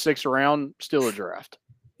starter in the 6th round, still a draft.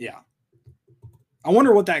 Yeah. I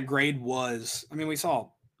wonder what that grade was. I mean, I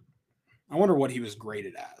wonder what he was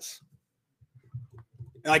graded as.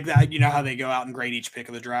 Like that, how they go out and grade each pick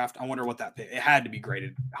of the draft. I wonder what that pick. It had to be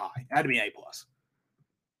graded high. It had to be A+.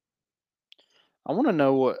 I want to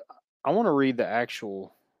know I want to read the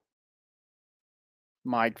actual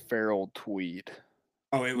Mike Farrell tweet.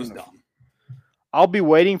 Oh, it was dumb. I'll be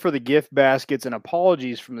waiting for the gift baskets and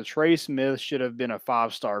apologies from the Trey Smith should have been a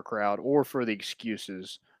 5-star crowd or for the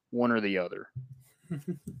excuses, one or the other.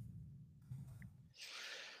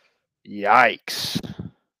 Yikes.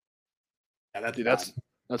 Yeah, that's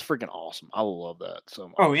freaking awesome. I love that so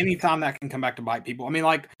much. Oh, anytime that can come back to bite people. I mean,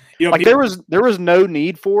 there was no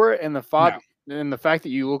need for it, and the fact that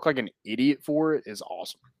you look like an idiot for it is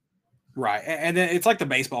awesome. Right. And then it's like the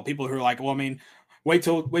baseball people who are like, well, I mean, wait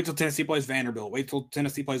till Tennessee plays Vanderbilt. Wait till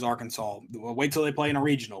Tennessee plays Arkansas. Wait till they play in a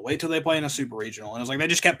regional. Wait till they play in a super regional. And it's like they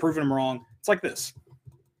just kept proving them wrong. It's like this.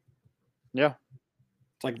 Yeah.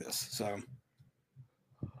 It's like this. So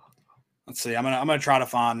let's see. I'm gonna try to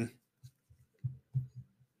find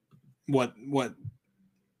what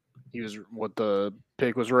the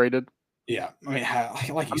pick was rated. Yeah. I mean,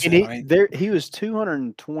 like you said, he was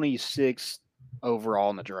 226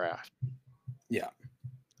 overall in the draft. Yeah.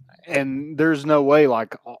 And there's no way all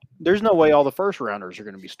the first rounders are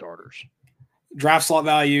going to be starters. Draft slot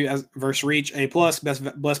value as versus reach A+,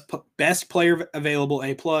 best player available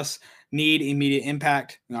A+, need immediate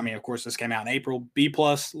impact. I mean, of course, this came out in April. B+,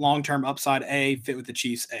 long-term upside A, fit with the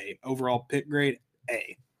Chiefs A, overall pick grade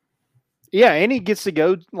A. Yeah, and he gets to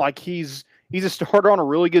go like he's a starter on a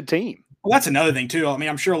really good team. Well, that's another thing too. I mean,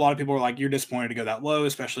 I'm sure a lot of people are like, you're disappointed to go that low,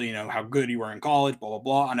 especially how good you were in college. Blah blah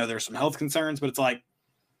blah. I know there's some health concerns, but it's like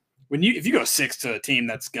if you go 6 to a team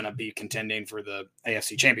that's going to be contending for the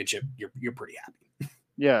AFC Championship, you're pretty happy.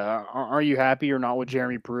 Yeah, are you happy or not with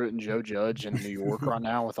Jeremy Pruitt and Joe Judge in New York right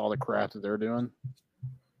now with all the crap that they're doing?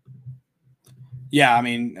 Yeah, I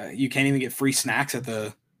mean, you can't even get free snacks at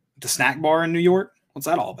the snack bar in New York. What's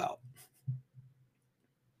that all about?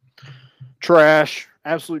 Trash,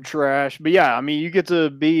 absolute trash. But yeah, I mean, you get to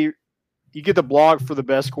block for the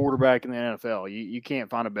best quarterback in the NFL. You can't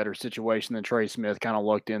find a better situation than Trey Smith kind of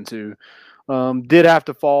lucked into. Did have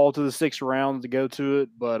to fall to the 6th round to go to it,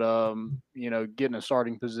 but getting a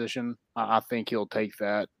starting position, I think he'll take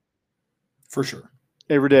that for sure.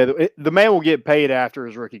 Every day, the man will get paid after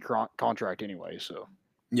his rookie contract anyway. So,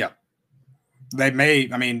 yeah. They may,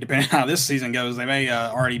 I mean, depending on how this season goes, they may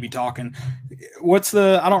already be talking.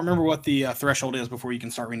 I don't remember what the threshold is before you can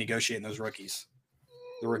start renegotiating those rookies.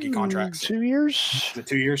 The rookie contracts. 2 years? Is it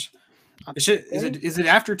 2 years? Is it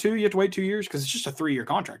after 2? You have to wait 2 years because it's just a 3-year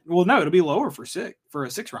contract. Well, no, it'll be lower for a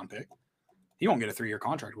 6th-round pick. He won't get a 3-year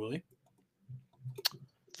contract, will he?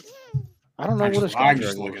 I don't know what his contract is. I can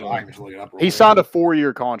just look it up. He signed a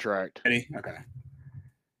 4-year contract. Did he? Okay.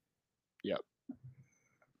 Yep.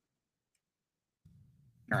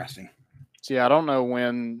 Interesting. See, I don't know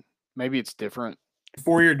when. Maybe it's different.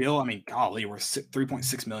 4-year deal. I mean, golly, we're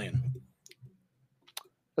 $3.6 million.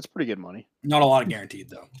 That's pretty good money. Not a lot of guaranteed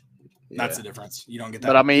though. Yeah. That's the difference. You don't get that.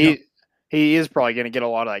 But I mean, he is probably going to get a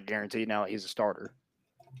lot of that guaranteed now that he's a starter.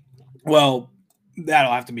 Well,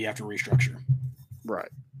 that'll have to be after restructure. Right.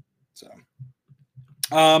 So,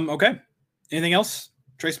 okay. Anything else?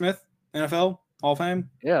 Trey Smith, NFL Hall of Fame.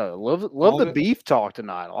 Yeah, love the beef talk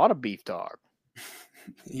tonight. A lot of beef talk.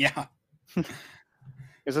 Yeah.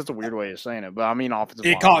 Because that's a weird way of saying it, but I mean, offensive.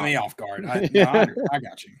 It caught me off guard. I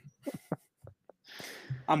got you.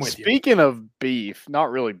 I'm with you. Speaking of beef,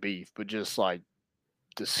 not really beef, but just like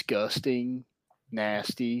disgusting,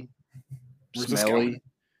 nasty, smelly.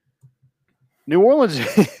 New Orleans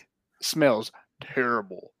smells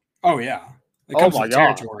terrible. Oh yeah. It comes with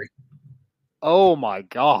territory. Oh my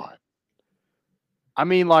God. I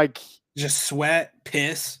mean, like just sweat,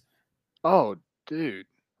 piss. Oh, dude.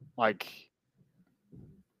 Like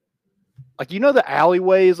Like, you know, the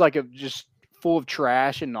alleyways, like, just full of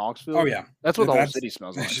trash in Knoxville? Oh, yeah. That's what the whole city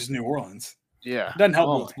smells like. It's just New Orleans. Yeah. It doesn't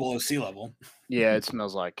help it's below sea level. Yeah, it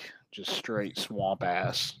smells like just straight swamp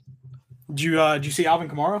ass. Did you see Alvin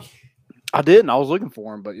Kamara? I didn't. I was looking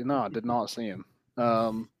for him, but I did not see him.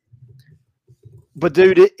 But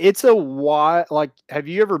dude, it's a wide. Like, have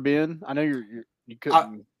you ever been? I know you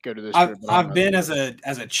couldn't go to this. I've been as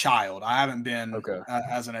a child. I haven't been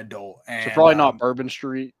as an adult. And, so probably not Bourbon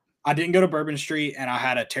Street. I didn't go to Bourbon Street, and I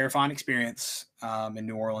had a terrifying experience in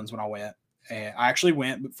New Orleans when I went. And I actually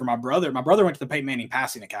went for my brother. My brother went to the Peyton Manning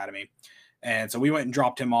Passing Academy, and so we went and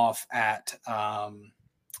dropped him off at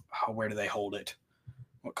where do they hold it?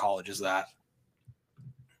 What college is that?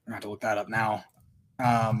 I have to look that up now.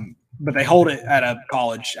 But they hold it at a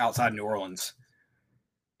college outside New Orleans.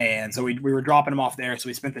 And so we were dropping him off there. So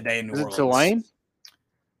we spent the day in New Orleans. Is it Tulane?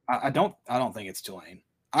 I don't think it's Tulane.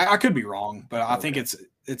 I could be wrong, but I think it's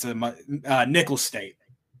a Nichols State.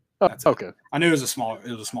 That's okay. I knew it was a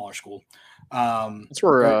smaller school. That's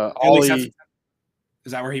where Ollie.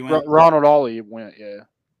 Is that where he went? Ronald Ollie went. Yeah.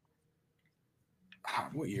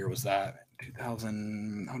 What year was that?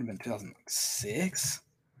 2000. That would have been 2006.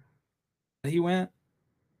 He went.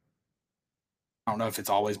 I don't know if it's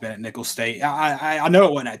always been at Nichols State. I know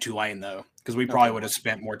it wasn't at Tulane though, because we probably would have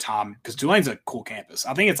spent more time. Because Tulane's a cool campus.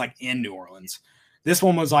 I think it's like in New Orleans. This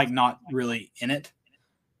one was like not really in it.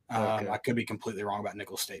 I could be completely wrong about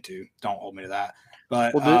Nichols State too. Don't hold me to that.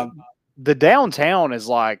 But the downtown is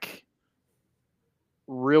like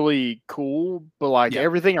really cool, but like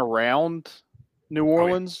everything around New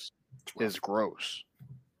Orleans is gross.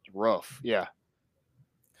 It's rough. Yeah.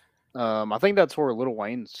 I think that's where Lil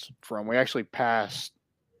Wayne's from. We actually passed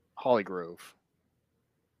Holly Grove,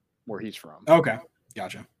 where he's from. Okay,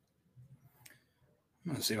 gotcha.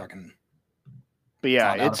 I'm gonna see if I can. But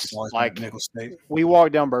yeah, it's like we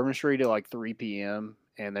walked down Bourbon Street at like 3 p.m.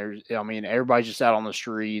 and everybody's just out on the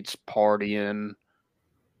streets partying.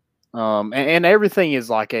 And everything is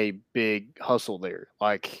like a big hustle there.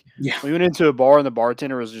 Like, we went into a bar and the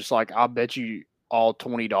bartender was just like, "I bet you all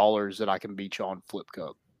 $20 that I can beat you on Flip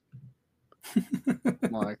Cup."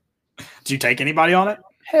 Like, did you take anybody on it?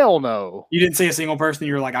 Hell no. You didn't see a single person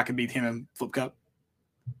you were like, I could beat him in Flip Cup?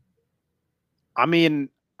 I mean,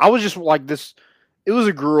 I was just like this. It was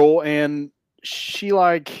a girl, and she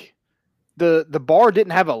like the bar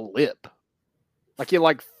didn't have a lip. Like, it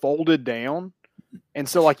like folded down. And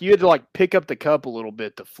so like you had to like pick up the cup a little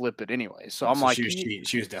bit to flip it anyway. So I'm like, she was cheating.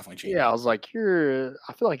 She was definitely cheating. Yeah, I was like,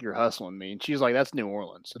 I feel like you're hustling me. And she's like, that's New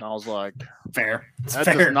Orleans. And I was like, fair. That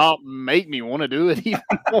does not make me want to do it even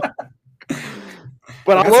more.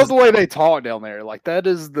 But I love the way they talk down there. Like, that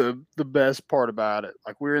is the best part about it.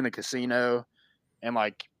 Like, we were in the casino, and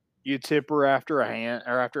like you tip her after a hand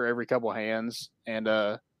or after every couple of hands, and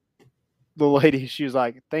the lady, she was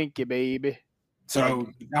like, "Thank you, baby." So,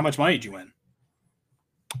 how much money did you win?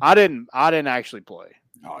 I didn't actually play.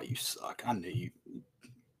 Oh, you suck. I knew you.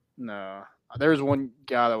 No. There's one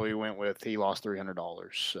guy that we went with. He lost $300.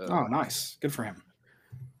 So. Oh, nice. Good for him.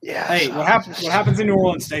 Yeah. Hey, what happens in New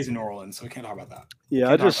Orleans stays in New Orleans, so we can't talk about that. Yeah,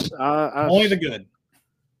 only the good.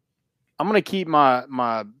 I'm going to keep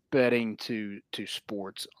my betting to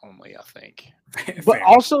sports only, I think. But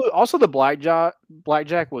also the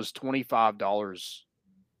blackjack was $25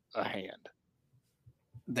 a hand.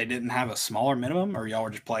 They didn't have a smaller minimum, or y'all were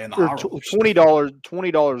just playing the high rollers?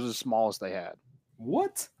 $20 is the smallest they had.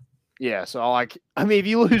 What? Yeah, so if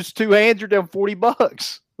you lose two hands, you're down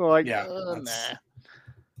 $40. Like, yeah, nah.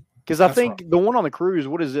 Because I think the one on the cruise,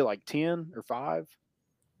 what is it, like 10 or 5?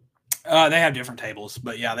 They have different tables,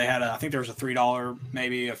 but yeah, they had I think there was a $3,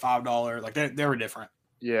 maybe a $5. Like they were different.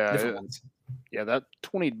 Yeah, different ones. Yeah, that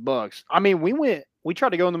 $20. I mean, we tried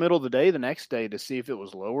to go in the middle of the day the next day to see if it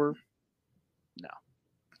was lower. No.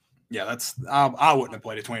 Yeah, I wouldn't have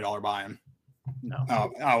played a $20 buy-in. No,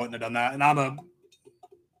 I wouldn't have done that. And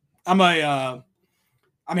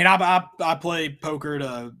I play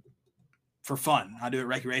poker for fun. I do it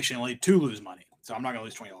recreationally to lose money, so I'm not going to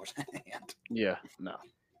lose $20 in hand. Yeah,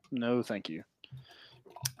 no, thank you.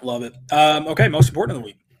 Love it. Okay, most important of the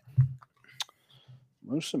week.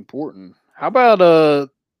 Most important. How about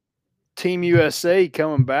Team USA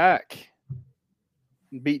coming back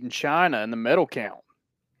and beating China in the medal count?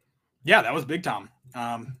 Yeah, that was big time.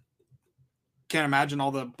 Can't imagine all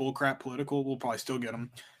the bullcrap political. We'll probably still get them.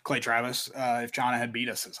 Clay Travis, if China had beat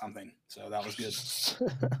us at something. So that was good.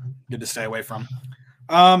 Good to stay away from.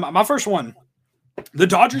 My first one, the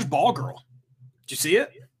Dodgers ball girl. Did you see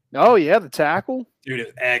it? Oh, yeah, the tackle. Dude, it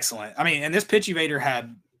was excellent. I mean, and this pitch evader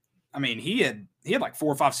he had like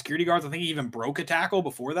 4 or 5 security guards. I think he even broke a tackle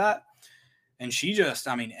before that. and she just,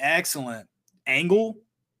 I mean, excellent angle.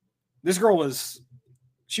 This girl was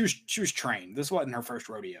trained. This wasn't her first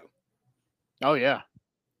rodeo. Oh yeah.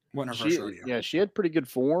 Wasn't her first rodeo. Yeah, she had pretty good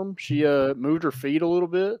form. She moved her feet a little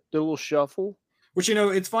bit, did a little shuffle. Which, you know,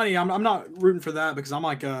 it's funny. I'm not rooting for that because I'm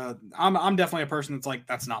like I'm definitely a person that's like,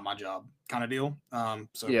 that's not my job kind of deal.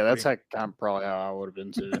 So yeah, that's kind of probably how I would have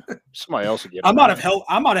been too. Somebody else would get. I might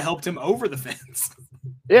have helped him over the fence.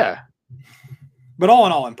 Yeah, but all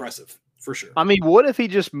in all, impressive for sure. I mean, what if he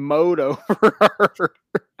just mowed over her?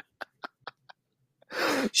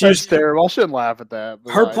 She was terrible. I shouldn't laugh at that.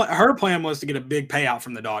 Her plan was to get a big payout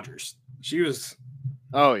from the Dodgers. She was.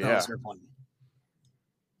 Oh yeah.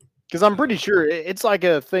 Because I'm pretty sure it's like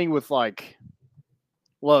a thing with like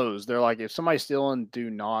Lowe's. They're like, if somebody's stealing, do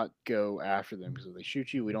not go after them because if they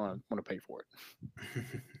shoot you, we don't want to pay for it.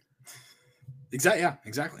 Exactly. Yeah.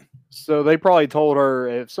 Exactly. So they probably told her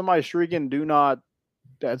if somebody's shrieking, do not.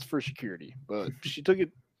 That's for security. But she took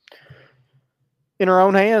it in her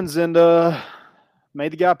own hands and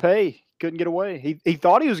made the guy pay. Couldn't get away. He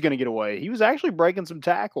thought he was going to get away. He was actually breaking some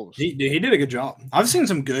tackles. He did a good job. I've seen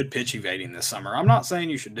some good pitch evading this summer. I'm not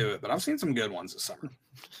saying you should do it, but I've seen some good ones this summer.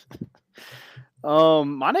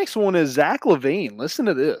 My next one is Zach LaVine. Listen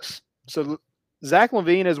to this. So Zach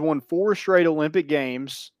LaVine has won 4 straight Olympic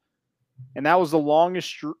Games, and that was the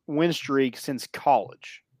longest win streak since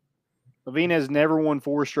college. LaVine has never won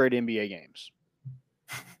 4 straight NBA games.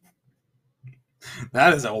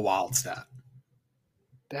 That is a wild stat.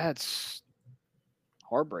 That's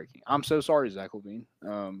heartbreaking. I'm so sorry, Zach LaVine.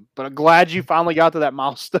 But I'm glad you finally got to that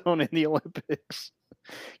milestone in the Olympics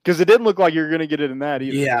because it didn't look like you were going to get it in that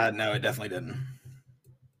either. Yeah, no, it definitely didn't.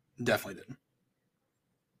 Definitely didn't.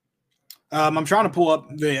 I'm trying to pull up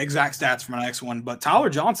the exact stats for my next one, but Tyler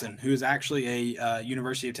Johnson, who is actually a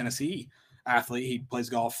University of Tennessee athlete, he plays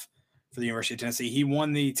golf for the University of Tennessee. He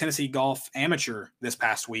won the Tennessee Golf Amateur this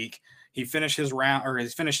past week. He finished his round, or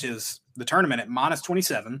he's finished the tournament at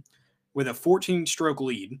 -27 with a 14-stroke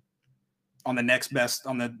lead on the next best,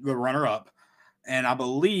 on the runner-up. And I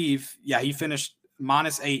believe, he finished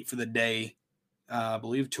 -8 for the day, I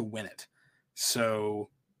believe, to win it. So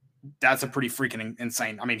that's a pretty freaking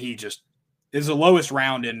insane. I mean, he just is the lowest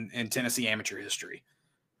round in Tennessee amateur history.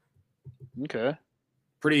 Okay.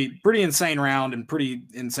 Pretty insane round and pretty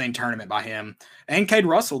insane tournament by him. And Cade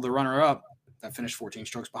Russell, the runner-up, that finished 14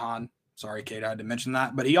 strokes behind. Sorry, Cade, I had to mention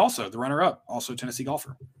that. But he also, the runner-up, also Tennessee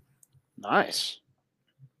golfer. Nice.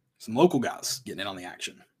 Some local guys getting in on the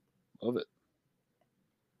action. Love it.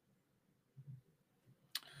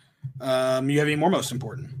 You have any more most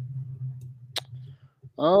important?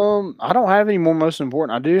 I don't have any more most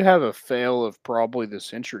important. I do have a fail of probably the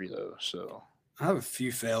century, though. So I have a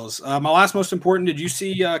few fails. My last most important, did you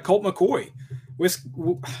see Colt McCoy?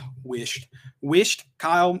 Wished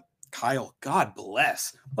Kyle, God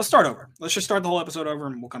bless. Let's start over. Let's just start the whole episode over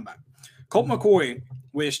and we'll come back. Colt McCoy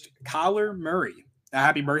wished Kyler Murray a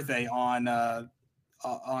happy birthday on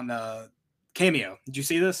Cameo. Did you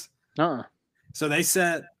see this? Uh-uh. So they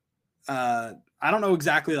said, I don't know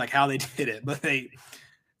exactly like how they did it, but they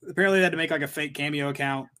apparently had to make like a fake Cameo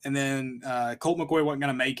account, and then Colt McCoy wasn't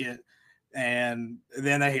going to make it, and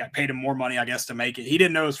then they paid him more money, I guess, to make it. He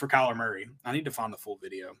didn't know it was for Kyler Murray. I need to find the full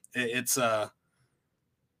video. It's God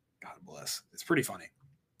bless. It's pretty funny.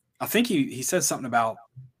 I think he says something about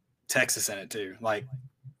Texas in it too. Like,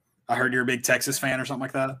 I heard you're a big Texas fan or something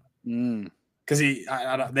like that. Because they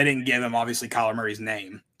didn't give him obviously Kyler Murray's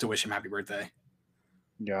name to wish him happy birthday.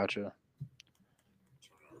 Gotcha.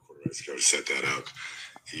 To set that up,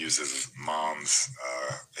 he uses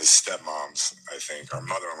his stepmom's, I think, or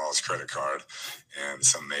mother-in-law's credit card and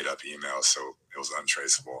some made-up email, so it was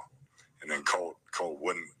untraceable. And then Colt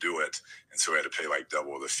wouldn't do it, and so he had to pay like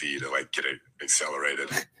double the fee to like get it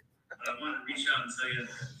accelerated. I want to reach out and tell you,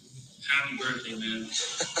 happy birthday, man.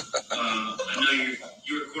 I know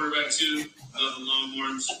you're a quarterback too, of the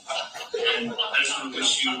Longhorns, and I just want to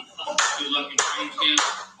wish you good luck in training camp.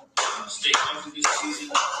 Stay healthy this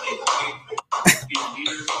season. Stay great. Be a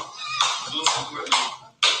leader. Most importantly,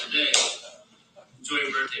 today, enjoy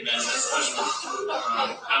your birthday, man. That's special.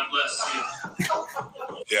 God bless you.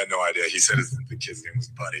 He had no idea. He said the kid's name was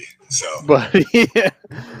Buddy. So, Buddy.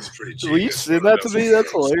 It's pretty genius. Will you send that to me?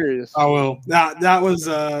 That's hilarious. I will. That was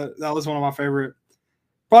one of my favorite,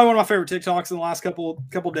 probably one of my favorite TikToks in the last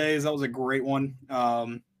couple days. That was a great one.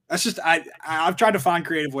 That's just I've tried to find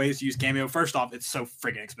creative ways to use Cameo. First off, it's so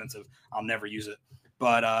freaking expensive. I'll never use it.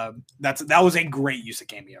 But that was a great use of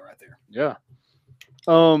Cameo right there. Yeah.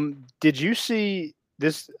 Did you see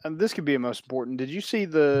this? This could be the most important. Did you see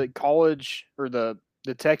the college or the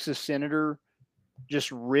Texas senator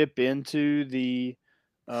just rip into the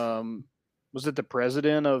Was it the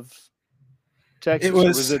president of Texas? It Or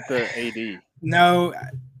was- was it the AD? No,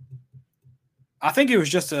 I think it was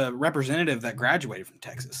just a representative that graduated from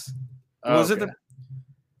Texas. Was it Okay. the?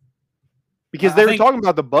 Because I they were think- talking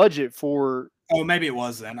about the budget for. Oh, maybe it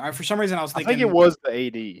was then. For some reason, I was I thinking think it was the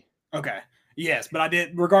AD. Okay. Yes, but I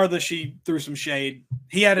did. Regardless, she threw some shade.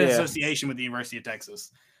 He had an Yeah. association with the University of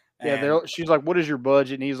Texas. Yeah, And she's like, "What is your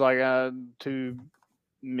budget?" And he's like, $2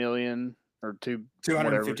 million or two.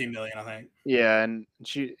 250 million, I think. Yeah, and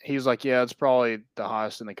he's like, "Yeah, it's probably the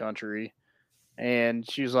highest in the country." And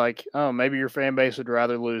she's like, "Oh, maybe your fan base would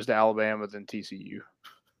rather lose to Alabama than TCU."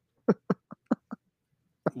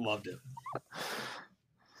 Loved it.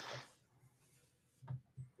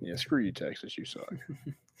 Yeah, screw you, Texas. You suck.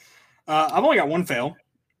 I've only got one fail.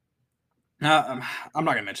 I'm not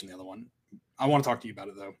going to mention the other one. I want to talk to you about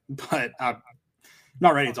it, though, but I'm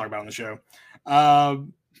not ready to talk about it on the show.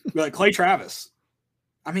 But Clay Travis,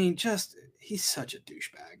 I mean, he's such a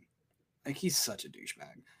douchebag. Like, he's such a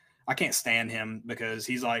douchebag. I can't stand him because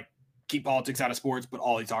he's like, keep politics out of sports, but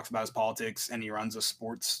all he talks about is politics, and he runs a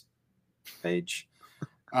sports page.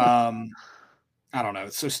 I don't know.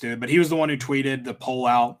 It's so stupid. But he was the one who tweeted the poll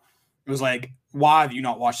out. It was like, why have you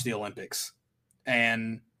not watched the Olympics?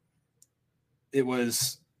 And it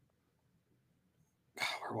was,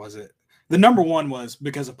 where was it? The number one was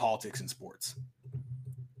because of politics in sports.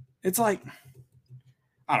 It's like,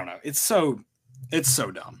 I don't know. It's so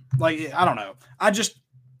dumb. Like, I don't know.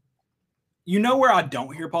 Where I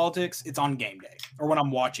don't hear politics? It's on game day or when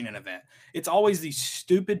I'm watching an event. It's always these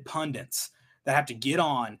stupid pundits that have to get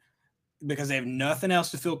on because they have nothing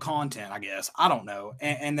else to fill content, I guess. I don't know.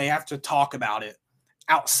 And they have to talk about it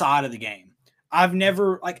outside of the game. I've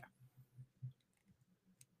never, like,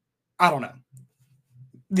 I don't know.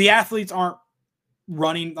 The athletes aren't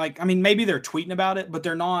running, like, I mean, maybe they're tweeting about it, but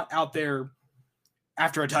they're not out there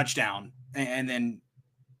after a touchdown and then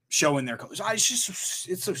showing their colors.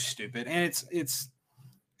 It's so stupid. And it's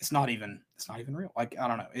not even real. Like, I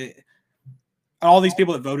don't know. All these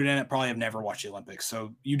people that voted in it probably have never watched the Olympics.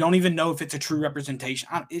 So you don't even know if it's a true representation.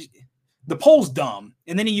 The poll's dumb.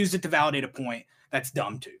 And then he used it to validate a point that's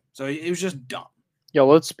dumb too. So it was just dumb. Yo,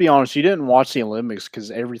 let's be honest. You didn't watch the Olympics because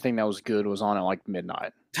everything that was good was on at like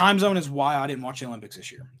midnight. Time zone is why I didn't watch the Olympics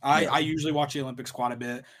this year. I usually watch the Olympics quite a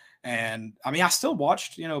bit. And I mean, I still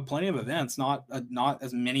watched, plenty of events, not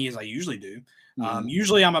as many as I usually do.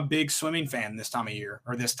 Usually I'm a big swimming fan this time of year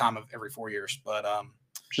or this time of every 4 years, but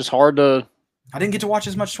just hard to. I didn't get to watch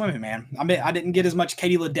as much swimming, man. I mean, I didn't get as much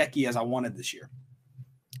Katie Ledecky as I wanted this year.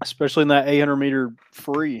 Especially in that 800-meter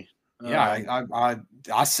free. Yeah,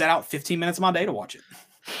 I set out 15 minutes of my day to watch it.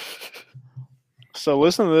 So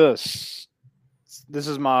listen to this. This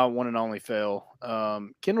is my one and only fail.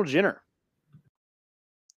 Kendall Jenner.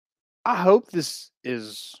 I hope this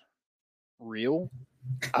is real.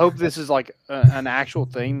 I hope this is like an actual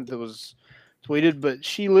thing that was tweeted, but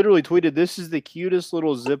she literally tweeted, "This is the cutest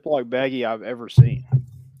little Ziploc baggie I've ever seen."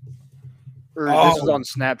 Or this is on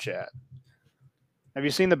Snapchat. Have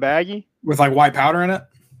you seen the baggie? With like white powder in it?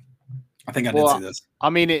 I think I did see this.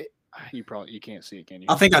 I mean, you can't see it, can you?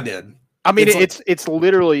 I think I did. I mean, it's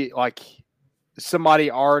literally like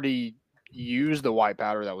somebody already used the white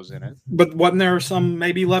powder that was in it. But wasn't there some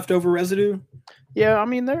maybe leftover residue? Yeah, I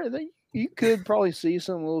mean, you could probably see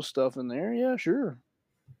some little stuff in there. Yeah, sure.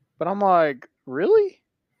 But I'm like, really?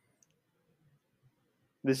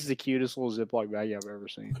 This is the cutest little Ziploc baggie I've ever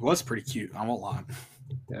seen. It was pretty cute. I won't lie.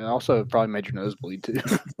 And also, it probably made your nose bleed too.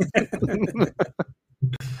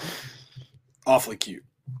 Awfully cute.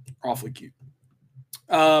 Awfully cute.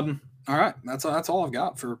 All right. That's all I've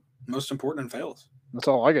got for most important and fails. That's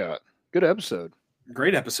all I got. Good episode.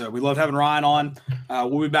 Great episode. We loved having Ryan on.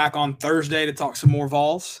 We'll be back on Thursday to talk some more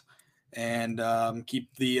Vols and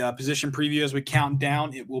keep the position preview as we count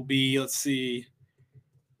down. It will be,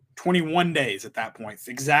 21 days at that point.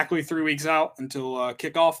 Exactly 3 weeks out until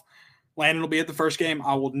kickoff. Landon will be at the first game.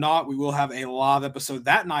 I will not. We will have a live episode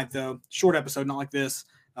that night, though. Short episode, not like this,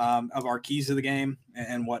 of our keys to the game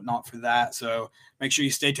and whatnot for that. So make sure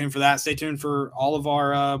you stay tuned for that. Stay tuned for all of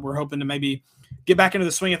our we're hoping to maybe get back into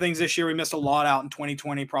the swing of things this year. We missed a lot out in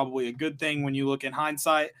 2020, probably a good thing when you look in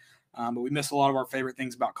hindsight. But we missed a lot of our favorite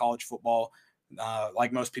things about college football,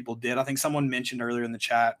 like most people did. I think someone mentioned earlier in the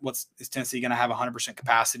chat, is Tennessee going to have 100%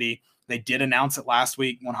 capacity? They did announce it last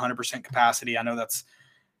week, 100% capacity. I know that's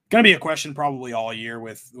going to be a question probably all year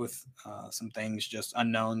with some things, just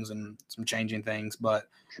unknowns and some changing things. But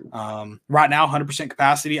right now, 100%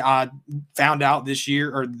 capacity. I found out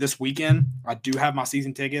this weekend, I do have my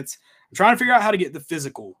season tickets. I'm trying to figure out how to get the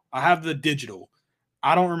physical. I have the digital.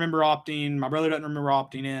 I don't remember opting. My brother doesn't remember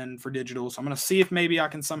opting in for digital. So I'm going to see if maybe I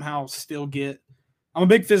can somehow still get. I'm a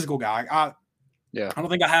big physical guy. I don't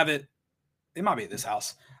think I have it. It might be at this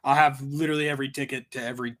house. I have literally every ticket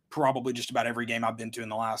to probably just about every game I've been to in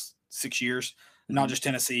the last 6 years. Not just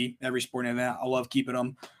Tennessee, every sporting event. I love keeping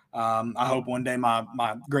them. I hope one day my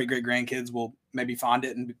great-great-grandkids will maybe find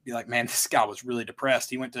it and be like, man, this guy was really depressed.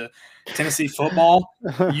 He went to Tennessee football,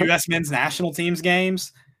 U.S. men's national teams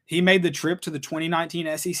games. He made the trip to the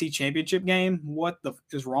 2019 SEC championship game. What the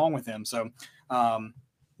is wrong with him? So,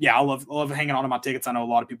 yeah, I love hanging on to my tickets. I know a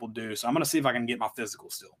lot of people do. So I'm going to see if I can get my physical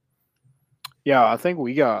still. Yeah, I think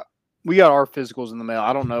we got our physicals in the mail.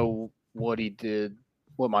 I don't know what he did,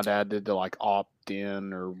 what my dad did to like opt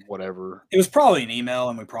in or whatever. It was probably an email,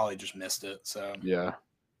 and we probably just missed it. So yeah,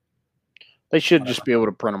 they should just be able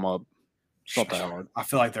to print them up. It's not that hard. I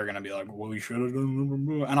feel like they're going to be like, well, we should have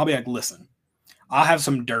done, and I'll be like, listen, I have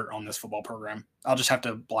some dirt on this football program. I'll just have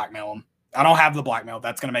to blackmail them. I don't have the blackmail.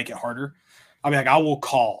 That's going to make it harder. I'll be like, I will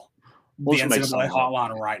call the NCAA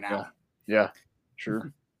hotline right now. Yeah,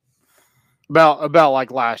 sure. About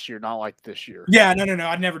like last year, not like this year. Yeah, no.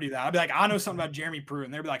 I'd never do that. I'd be like, I know something about Jeremy Pruitt,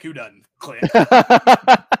 and they'd be like, who doesn't? Click.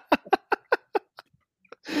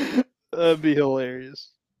 That'd be hilarious.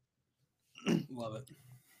 Love it.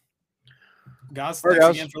 Guys, right,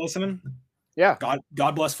 thanks again for listening. Yeah.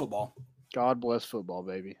 God bless football. God bless football,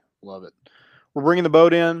 baby. Love it. We're bringing the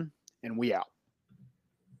boat in, and we out.